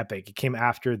epic. It came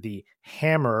after the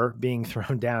hammer being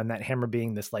thrown down, that hammer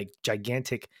being this like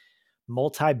gigantic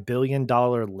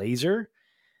multi-billion-dollar laser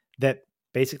that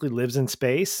basically lives in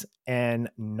space and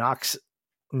knocks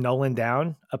Nolan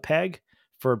down a peg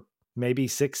for maybe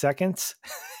 6 seconds.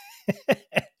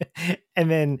 And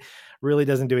then really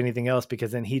doesn't do anything else,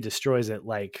 because then he destroys it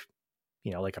like,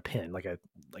 like a pin, like a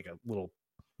little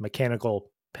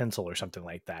mechanical pencil or something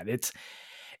like that. It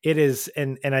is.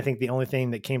 And I think the only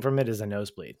thing that came from it is a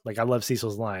nosebleed. Like, I love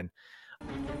Cecil's line,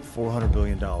 $400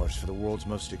 billion for the world's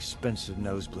most expensive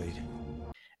nosebleed.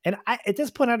 And at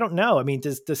this point, I don't know. I mean,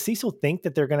 does Cecil think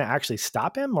that they're going to actually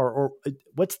stop him, or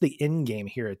what's the end game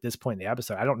here at this point in the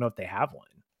episode? I don't know if they have one.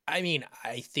 I mean,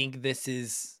 I think this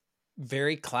is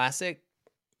very classic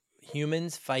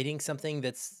humans fighting something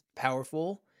that's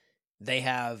powerful. They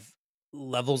have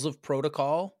levels of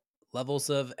protocol,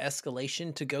 levels of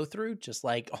escalation to go through, just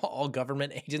like all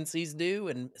government agencies do,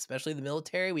 and especially the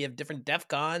military. We have different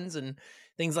DEFCONs and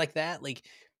things like that. Like,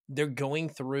 they're going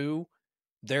through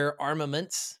their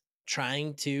armaments,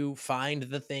 trying to find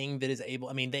the thing that is able.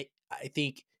 I mean, I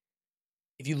think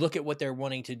if you look at what they're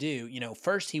wanting to do,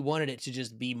 first he wanted it to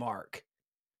just be Mark.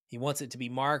 He wants it to be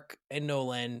Mark and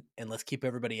Nolan, and let's keep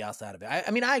everybody else out of it.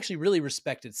 I mean, I actually really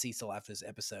respected Cecil after this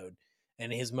episode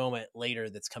and his moment later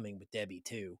that's coming with Debbie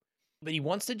too. But he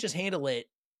wants to just handle it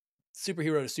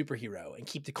superhero to superhero and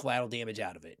keep the collateral damage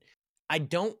out of it. I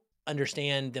don't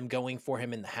understand them going for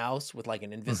him in the house with like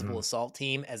an invisible assault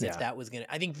team as if that was going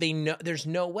to, I think they know there's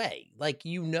no way, like,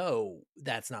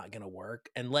 that's not going to work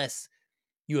unless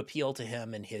you appeal to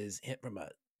him and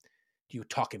you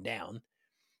talk him down.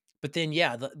 But then,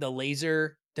 the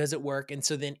laser doesn't work. And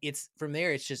so then from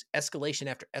there, it's just escalation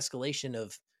after escalation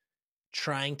of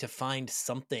trying to find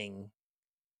something.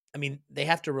 I mean, they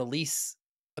have to release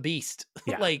a beast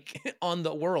like on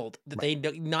the world that they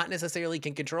not necessarily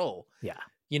can control. Yeah.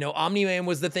 Omni-Man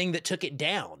was the thing that took it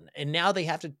down, and now they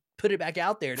have to put it back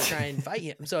out there to try and fight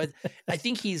him. So I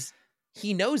think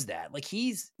he knows that. Like,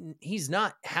 he's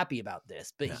not happy about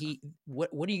this, but what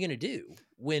are you going to do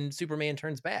when Superman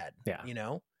turns bad? Yeah.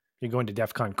 You're going to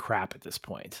DEFCON crap at this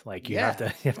point. Like, you have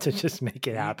to just make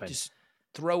it happen. Just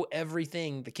throw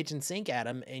everything, the kitchen sink at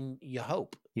him, and you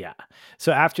hope. Yeah.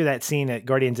 So after that scene at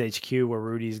Guardians HQ where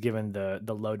Rudy's given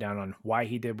the lowdown on why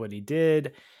he did what he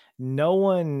did, no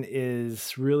one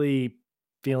is really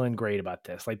feeling great about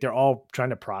this. Like, they're all trying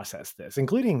to process this,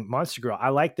 including Monster Girl. I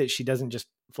like that she doesn't just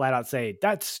flat out say,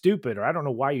 "That's stupid," or "I don't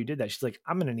know why you did that." She's like,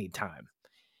 "I'm going to need time."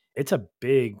 It's a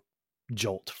big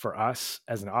jolt for us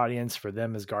as an audience, for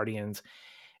them as Guardians.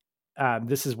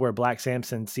 This is where Black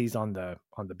Samson sees on the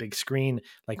big screen,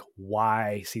 like,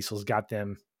 why Cecil's got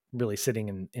them really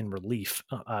sitting in relief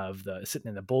of sitting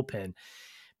in the bullpen,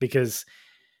 because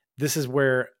this is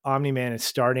where Omni-Man is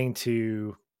starting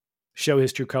to show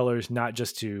his true colors, not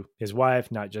just to his wife,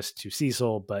 not just to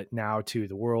Cecil, but now to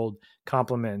the world.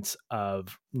 Compliments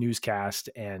of newscast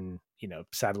and,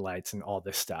 satellites and all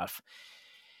this stuff.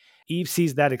 Eve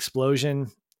sees that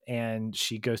explosion and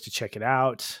she goes to check it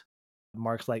out.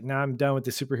 Mark's like, "Nah, I'm done with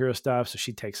the superhero stuff." So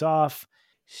she takes off.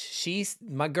 She's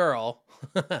my girl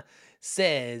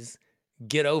says,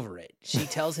 "Get over it." She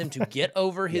tells him to get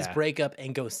over his breakup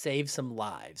and go save some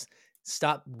lives.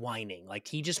 Stop whining. Like,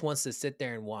 he just wants to sit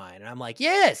there and whine. And I'm like,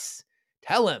 yes,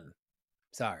 tell him.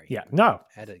 Sorry. Yeah. No.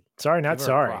 Sorry, not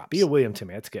sorry. Be a William to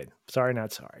me. That's good. Sorry,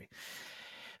 not sorry.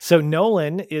 So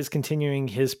Nolan is continuing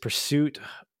his pursuit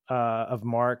of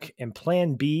Mark, and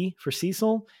plan B for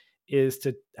Cecil is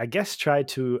to, I guess, try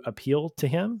to appeal to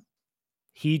him.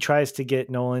 He tries to get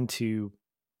Nolan to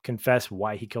confess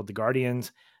why he killed the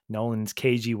Guardians. Nolan's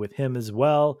cagey with him as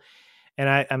well. And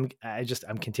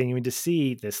I'm continuing to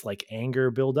see this like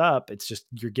anger build up. It's just,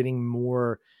 you're getting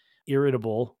more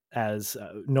irritable as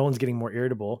Nolan's getting more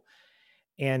irritable.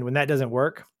 And when that doesn't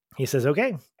work, he says,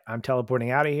 "Okay, I'm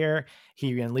teleporting out of here."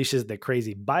 He unleashes the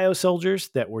crazy bio soldiers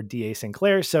that were D.A.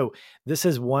 Sinclair. So this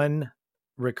is one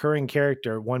recurring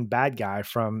character, one bad guy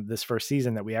from this first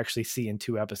season that we actually see in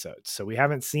 2 episodes. So we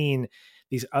haven't seen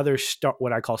these other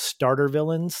what I call starter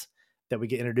villains that we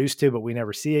get introduced to, but we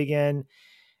never see again.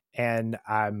 And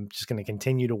I'm just going to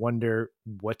continue to wonder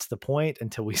what's the point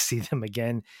until we see them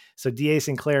again. So D.A.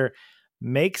 Sinclair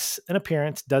makes an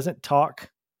appearance, doesn't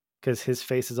talk because his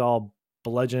face is all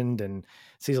bludgeoned and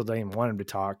Cecil doesn't even want him to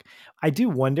talk. I do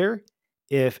wonder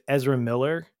if Ezra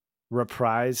Miller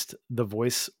reprised the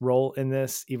voice role in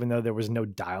this, even though there was no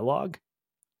dialogue.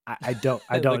 I don't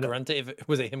The know. grunting,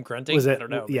 was it him grunting? Was I it, don't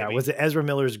know. yeah, Maybe. was it Ezra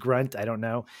Miller's grunt? I don't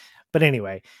know. But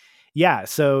anyway, yeah,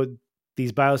 so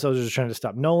these biosoldiers are trying to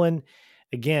stop Nolan.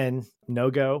 Again,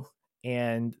 no go.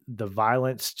 And the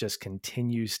violence just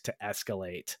continues to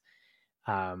escalate.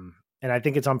 And I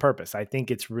think it's on purpose. I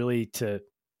think it's really to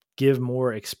give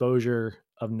more exposure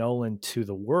of Nolan to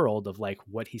the world of like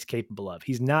what he's capable of.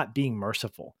 He's not being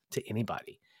merciful to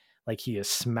anybody. Like he is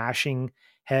smashing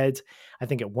heads. I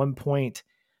think at one point,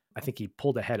 I think he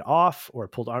pulled a head off or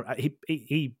pulled arm.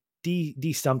 He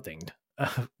de-somethinged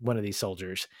one of these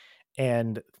soldiers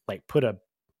and like put a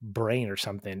brain or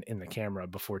something in the camera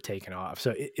before taking off.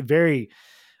 So it very,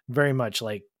 very much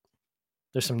like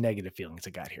there's some negative feelings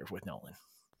I got here with Nolan.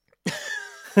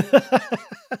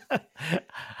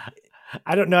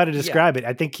 I don't know how to describe it.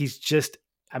 I think he's just,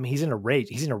 I mean, he's in a rage.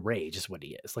 He's in a rage is what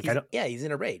he is. Like, he's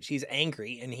in a rage. He's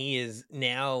angry and he is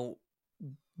now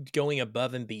going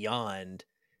above and beyond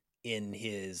in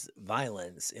his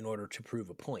violence in order to prove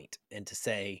a point and to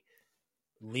say,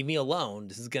 leave me alone.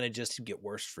 This is going to just get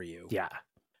worse for you. Yeah.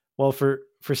 Well, for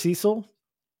Cecil,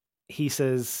 he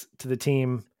says to the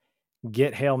team,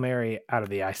 get Hail Mary out of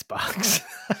the icebox.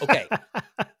 Okay.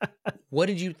 What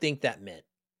did you think that meant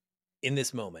in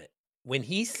this moment? When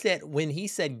he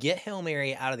said get Hail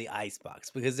Mary out of the icebox,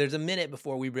 because there's a minute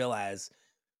before we realize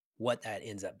what that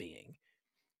ends up being.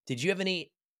 Did you have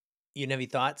any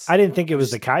thoughts? I didn't think it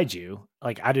was the kaiju.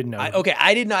 Like, I didn't know.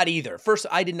 I did not either. First,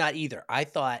 I did not either. I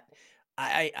thought,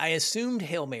 I assumed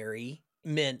Hail Mary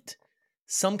meant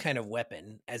some kind of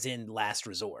weapon, as in last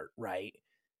resort, right?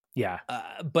 Yeah.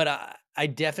 But I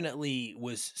definitely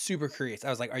was super curious. I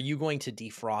was like, are you going to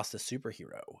defrost a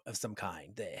superhero of some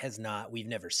kind that we've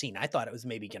never seen? I thought it was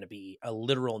maybe going to be a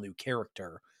literal new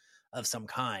character of some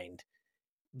kind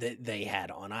that they had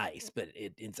on ice, but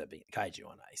it ends up being kaiju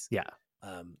on ice. Yeah.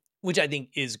 Which I think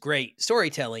is great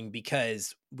storytelling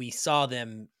because we saw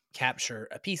them capture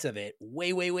a piece of it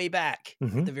way, way, way back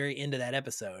at the very end of that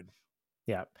episode.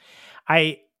 Yeah.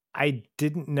 I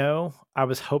didn't know. I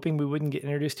was hoping we wouldn't get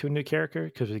introduced to a new character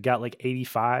because we got like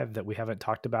 85 that we haven't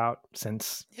talked about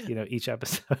since, each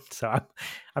episode. So,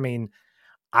 I mean,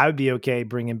 I would be okay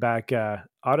bringing back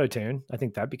Auto-Tune. I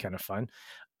think that'd be kind of fun.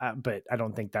 But I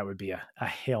don't think that would be a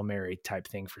Hail Mary type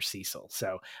thing for Cecil.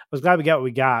 So I was glad we got what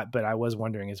we got, but I was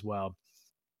wondering as well.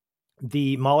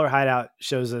 The Mauler hideout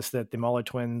shows us that the Mauler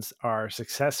twins are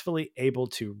successfully able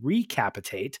to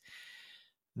recapitate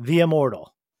the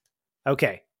Immortal.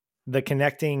 Okay. The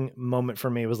connecting moment for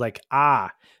me was like,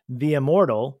 the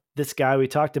Immortal, this guy we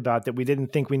talked about that we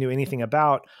didn't think we knew anything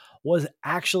about, was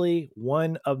actually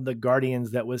one of the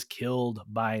Guardians that was killed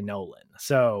by Nolan.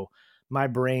 So my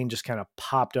brain just kind of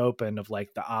popped open of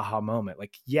like the aha moment.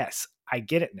 Like, yes, I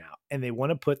get it now. And they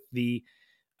want to put the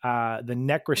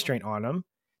neck restraint on him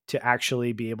to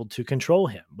actually be able to control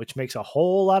him, which makes a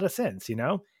whole lot of sense.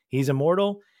 He's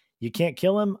immortal. You can't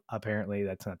kill him. Apparently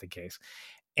that's not the case.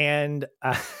 And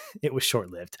it was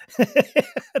short-lived.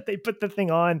 They put the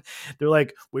thing on. They're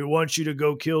like, we want you to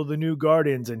go kill the new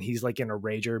Guardians. And he's like in a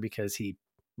rager because he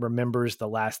remembers the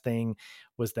last thing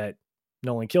was that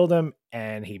Nolan killed him,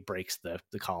 and he breaks the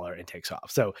collar and takes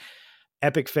off. So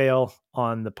epic fail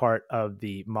on the part of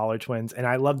the Mauler twins. And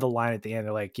I love the line at the end.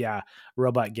 They're like, yeah,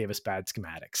 robot gave us bad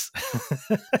schematics.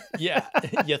 Yeah.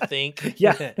 You think?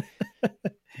 Yeah.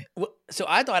 So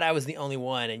I thought I was the only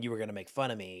one and you were going to make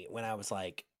fun of me when I was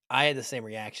like, I had the same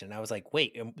reaction. I was like,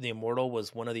 wait, the Immortal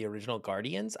was one of the original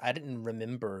Guardians? I didn't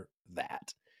remember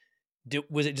that.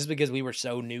 Was it just because we were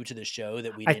so new to the show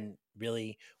that we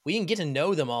didn't get to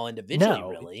know them all individually,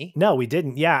 really? No, we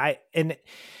didn't. Yeah. And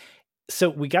so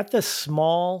we got this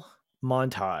small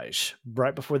montage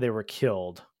right before they were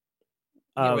killed.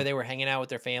 Where they were hanging out with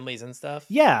their families and stuff.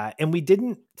 Yeah. And we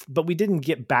didn't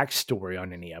get backstory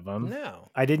on any of them.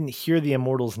 No. I didn't hear the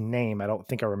Immortal's name. I don't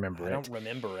think I remember it. I don't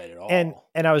remember it at all.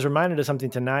 And I was reminded of something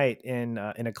tonight in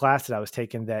a class that I was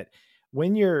taking, that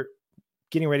when you're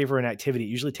getting ready for an activity, it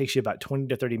usually takes you about 20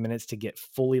 to 30 minutes to get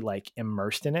fully like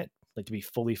immersed in it, like to be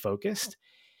fully focused.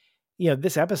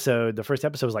 This episode, the first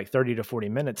episode was like 30 to 40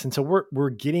 minutes. And so we're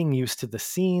getting used to the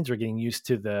scenes. We're getting used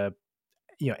to the,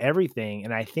 everything.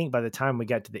 And I think by the time we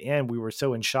got to the end, we were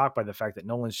so in shock by the fact that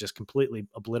Nolan's just completely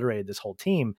obliterated this whole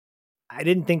team. I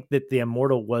didn't think that the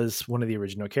Immortal was one of the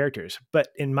original characters, but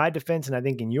in my defense, and I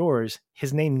think in yours,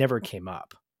 his name never came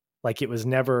up. Like, it was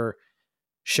never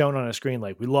shown on a screen.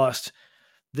 Like, we lost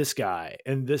this guy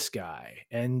and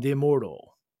the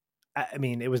Immortal. I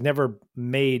mean, it was never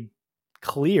made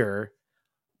clear,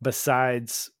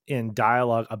 besides in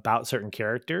dialogue about certain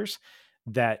characters,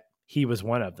 that he was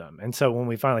one of them. And so when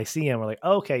we finally see him, we're like,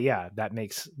 oh, okay, yeah, that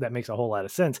makes a whole lot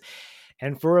of sense.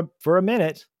 And for a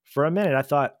minute, for a minute, I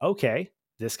thought, okay,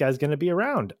 this guy's going to be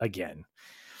around again.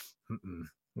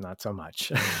 Not so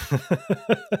much.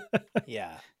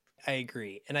 Yeah, I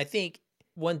agree. And I think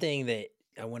one thing that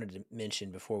I wanted to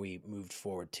mention before we moved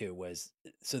forward too was,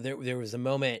 so there was a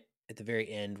moment at the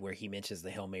very end where he mentions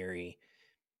the Hail Mary.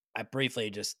 I briefly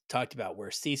just talked about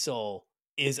where Cecil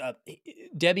is up.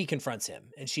 Debbie confronts him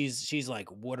and she's like,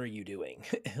 "What are you doing?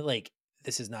 Like,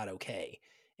 this is not okay."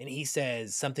 And he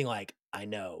says something like, "I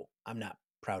know, I'm not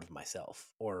proud of myself,"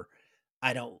 or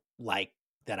 "I don't like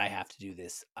that I have to do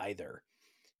this either."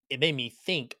 It made me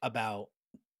think about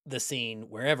the scene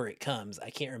wherever it comes. I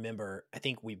can't remember. I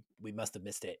think we must have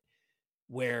missed it,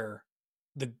 where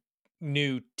the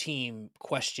new team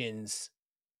questions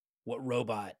what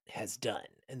Robot has done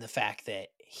and the fact that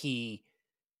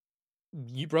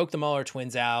you broke the Mahler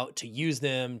twins out to use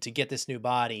them to get this new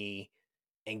body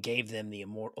and gave them the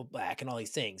immortal back and all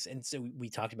these things. And so we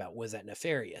talked about, was that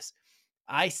nefarious?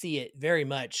 I see it very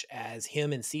much as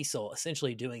him and Cecil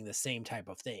essentially doing the same type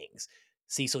of things.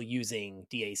 Cecil using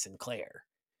D.A. Sinclair.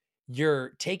 You're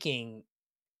taking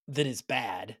that is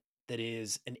bad, that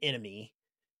is an enemy,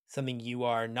 something you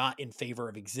are not in favor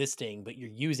of existing, but you're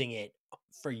using it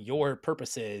for your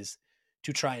purposes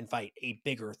to try and fight a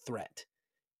bigger threat.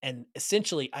 And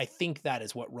essentially, I think that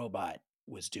is what Robot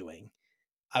was doing.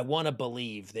 I want to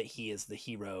believe that he is the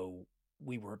hero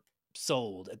we were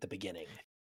sold at the beginning.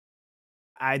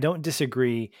 I don't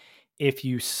disagree if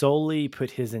you solely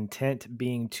put his intent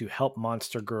being to help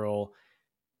Monster Girl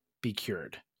be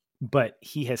cured. But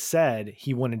he has said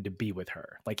he wanted to be with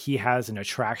her. Like, he has an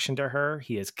attraction to her.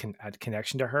 He has a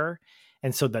connection to her.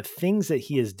 And so the things that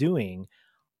he is doing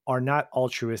are not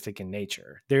altruistic in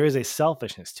nature. There is a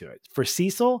selfishness to it. For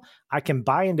Cecil, I can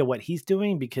buy into what he's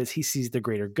doing because he sees the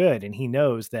greater good. And he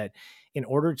knows that in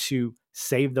order to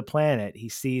save the planet, he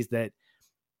sees that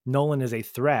Nolan is a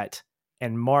threat,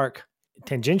 and Mark,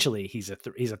 tangentially, he's a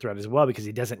threat as well, because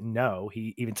he doesn't know.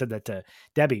 He even said that to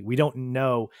Debbie. We don't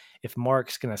know if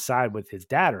Mark's going to side with his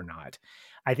dad or not.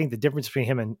 I think the difference between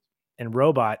him and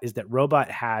Robot is that Robot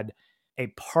had a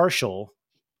partial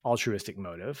altruistic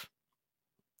motive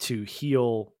to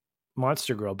heal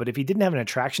Monster Girl, but if he didn't have an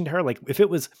attraction to her, like if it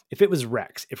was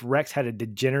Rex, if Rex had a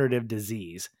degenerative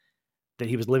disease that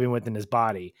he was living with in his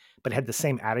body, but had the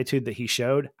same attitude that he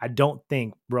showed, I don't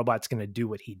think Robot's going to do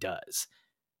what he does.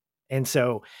 And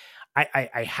so I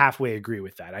halfway agree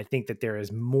with that. I think that there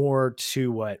is more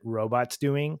to what Robot's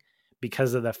doing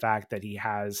because of the fact that he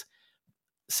has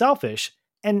selfish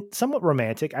and somewhat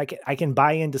romantic. I can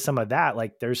buy into some of that.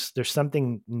 Like there's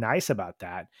something nice about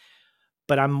that,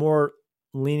 but I'm more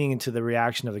leaning into the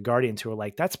reaction of the Guardians, who are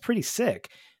like, that's pretty sick.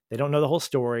 They don't know the whole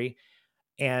story.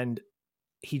 And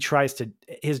he tries to,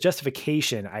 his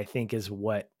justification, I think, is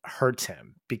what hurts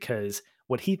him, because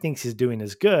what he thinks he's doing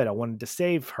is good. I wanted to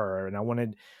save her,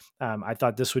 and I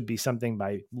thought this would be something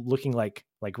by looking like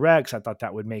Rex. I thought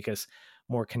that would make us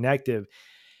more connective.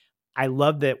 I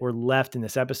love that we're left in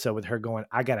this episode with her going,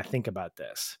 I got to think about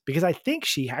this, because I think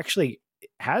she actually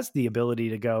has the ability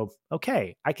to go,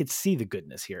 okay, I could see the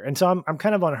goodness here. And so I'm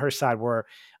kind of on her side, where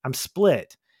I'm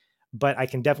split, but I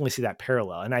can definitely see that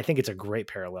parallel. And I think it's a great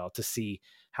parallel to see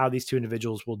how these two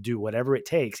individuals will do whatever it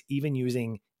takes, even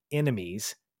using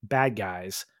enemies, bad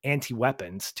guys,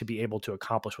 anti-weapons, to be able to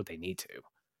accomplish what they need to.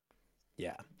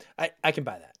 Yeah, I can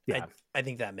buy that. Yeah. I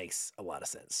think that makes a lot of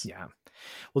sense. Yeah.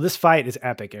 Well, this fight is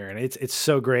epic, Aaron. It's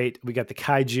so great. We got the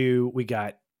kaiju, we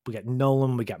got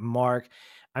Nolan, we got Mark.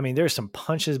 I mean, there's some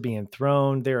punches being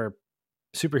thrown. There are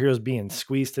superheroes being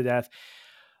squeezed to death.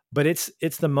 But it's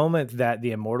the moment that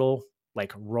the Immortal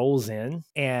like rolls in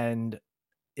and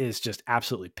is just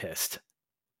absolutely pissed.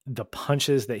 The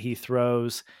punches that he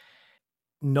throws,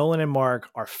 Nolan and Mark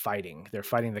are fighting. They're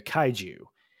fighting the kaiju,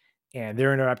 and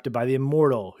they're interrupted by the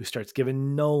Immortal, who starts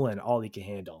giving Nolan all he can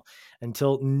handle,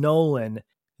 until Nolan,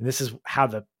 and this is how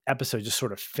the episode just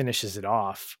sort of finishes it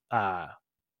off,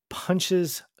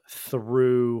 punches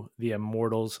through the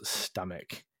Immortal's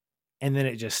stomach. And then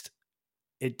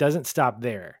it doesn't stop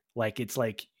there. Like, it's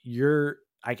like,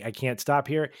 I can't stop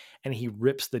here. And he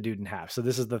rips the dude in half. So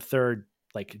this is the third,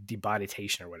 like,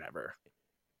 deboditation or whatever.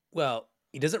 Well,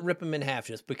 he doesn't rip him in half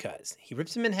just because. He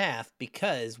rips him in half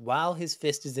because while his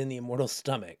fist is in the Immortal's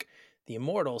stomach, the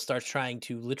Immortal starts trying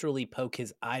to literally poke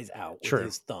his eyes out with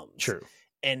his thumbs. True.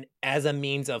 And as a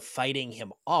means of fighting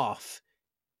him off,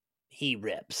 he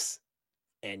rips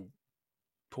and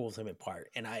pulls him apart.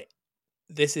 And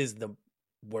this is the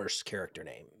worst character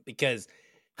name, because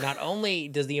not only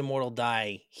does the Immortal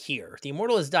die here, the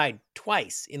Immortal has died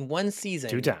twice in one season.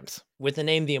 2 times. With the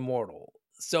name the Immortal.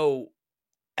 So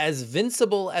as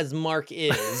Invincible as Mark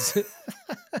is,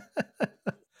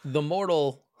 the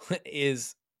Mortal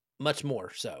is much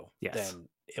more so Yes. than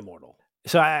immortal.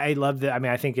 So I love that. I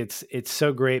mean, I think it's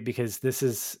so great because this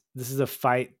is a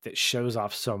fight that shows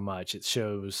off so much. It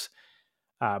shows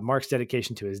Mark's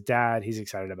dedication to his dad. He's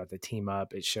excited about the team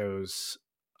up. It shows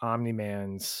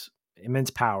Omni-Man's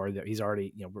immense power that he's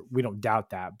already, we don't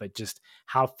doubt that, but just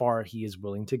how far he is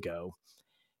willing to go.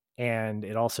 And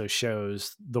it also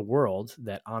shows the world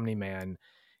that Omni-Man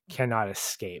cannot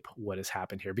escape what has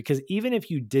happened here. Because even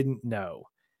if you didn't know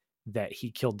that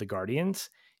he killed the Guardians,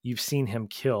 you've seen him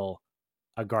kill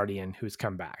a Guardian who's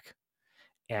come back.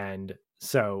 And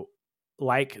so,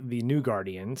 like the new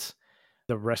Guardians,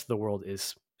 the rest of the world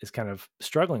is kind of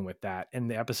struggling with that. And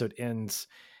the episode ends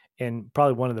in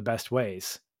probably one of the best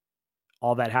ways.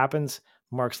 All that happens,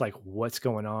 Mark's like, what's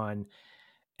going on?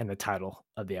 And the title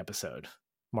of the episode,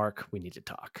 Mark, we need to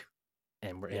talk.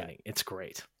 And we're ending. It's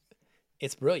great.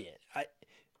 It's brilliant.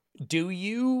 Do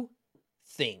you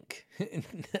think,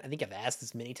 I think I've asked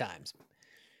this many times,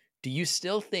 do you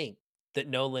still think that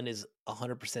Nolan is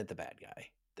 100% the bad guy?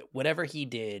 That whatever he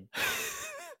did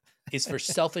is for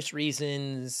selfish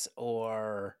reasons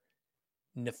or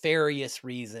nefarious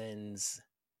reasons?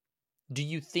 Do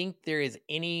you think there is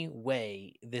any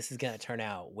way this is going to turn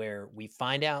out where we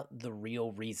find out the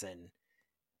real reason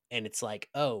and it's like,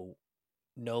 oh,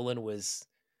 Nolan was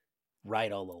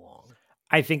right all along?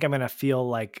 I think I'm going to feel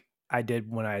like I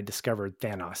did when I discovered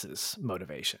Thanos's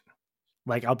motivation.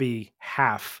 Like I'll be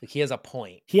half. Like he has a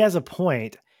point. He has a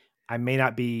point. I may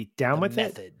not be down with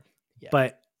method. it,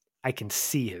 but I can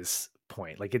see his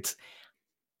point. Like it's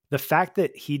the fact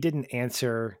that he didn't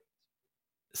answer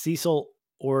Cecil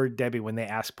or Debbie when they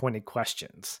asked pointed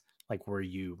questions. Like, were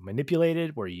you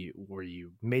manipulated? Were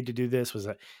you made to do this? Was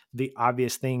it the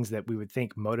obvious things that we would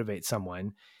think motivate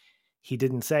someone? He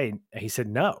didn't say. He said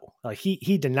no. Like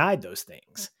he denied those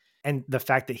things. And the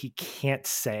fact that he can't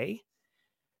say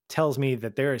tells me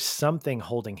that there is something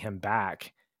holding him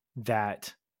back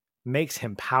that makes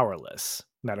him powerless,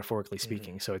 metaphorically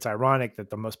speaking. So it's ironic that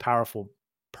the most powerful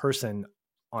person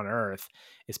on earth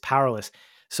is powerless.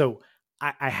 So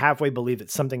I halfway believe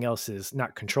that something else is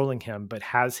not controlling him, but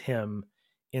has him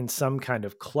in some kind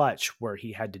of clutch where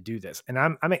he had to do this. And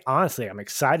I'm honestly, I'm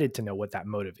excited to know what that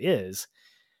motive is,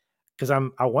 because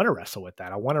I want to wrestle with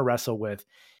that. I want to wrestle with,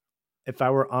 if I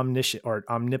were omniscient or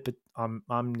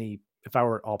if I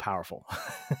were all powerful,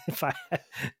 if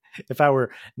I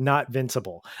were not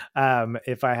invincible,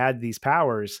 if I had these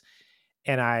powers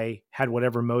and I had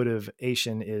whatever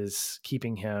motivation is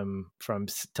keeping him from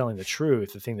telling the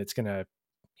truth, the thing that's going to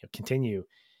continue,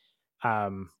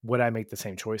 would I make the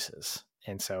same choices?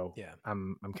 And so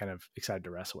I'm kind of excited to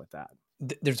wrestle with that.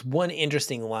 There's one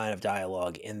interesting line of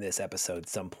dialogue in this episode at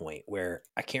some point where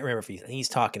I can't remember if he's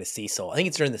talking to Cecil. I think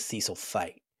it's during the Cecil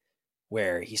fight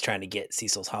where he's trying to get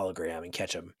Cecil's hologram and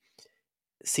catch him.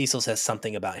 Cecil says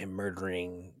something about him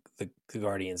murdering the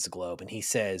Guardians of the Globe. And he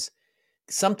says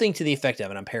something to the effect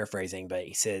of, and I'm paraphrasing, but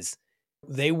he says,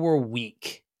 they were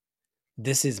weak.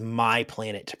 This is my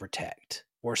planet to protect.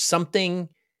 Or something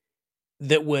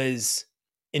that was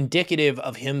indicative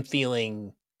of him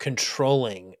feeling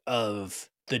controlling of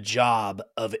the job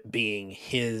of it being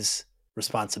his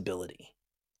responsibility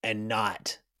and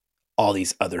not all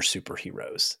these other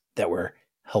superheroes that were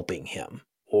helping him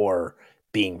or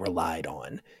being relied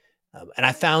on. And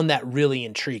I found that really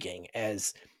intriguing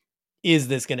as, is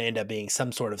this going to end up being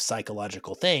some sort of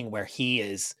psychological thing where he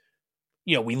is,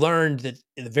 we learned that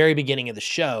in the very beginning of the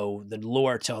show, the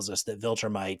lore tells us that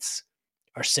Viltrumites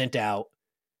are sent out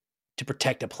to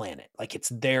protect a planet. Like it's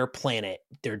their planet,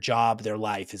 their job, their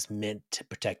life is meant to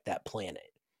protect that planet.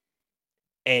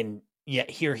 And yet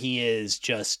here he is,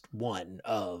 just one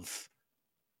of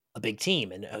a big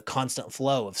team and a constant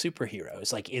flow of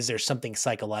superheroes. Like, is there something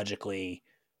psychologically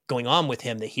going on with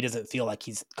him that he doesn't feel like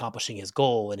he's accomplishing his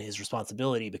goal and his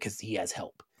responsibility because he has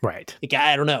help? Right. Like,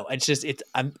 I don't know. It's just,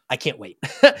 I can't wait.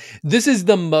 This is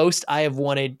the most I have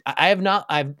wanted.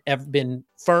 I've been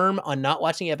firm on not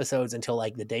watching episodes until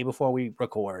like the day before we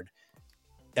record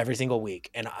every single week.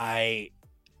 And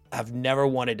I've never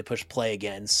wanted to push play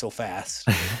again so fast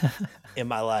in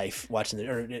my life watching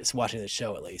the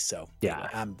show, at least. So yeah,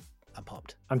 anyway, I'm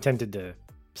pumped. I'm tempted to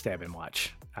stay up and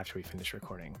watch after we finish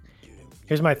recording.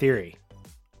 Here's my theory.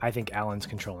 I think Alan's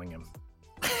controlling him.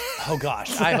 Oh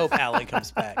gosh, I hope Alan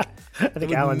comes back. I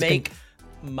think Alan's make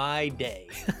my day.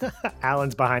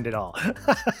 Alan's behind it all.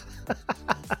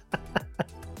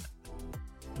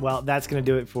 Well, that's going to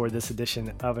do it for this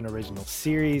edition of An Original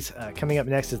Series. Coming up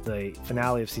next is the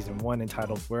finale of season 1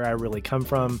 entitled Where I Really Come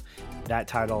From. That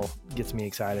title gets me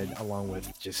excited, along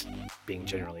with just being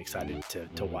generally excited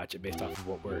to watch it based off of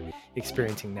what we're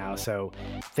experiencing now. So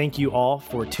thank you all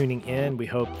for tuning in. We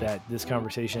hope that this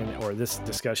conversation or this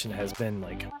discussion has been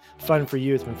like fun for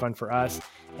you. It's been fun for us,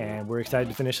 and we're excited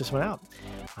to finish this one out.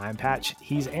 I'm Patch.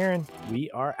 He's Aaron. We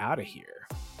are out of here.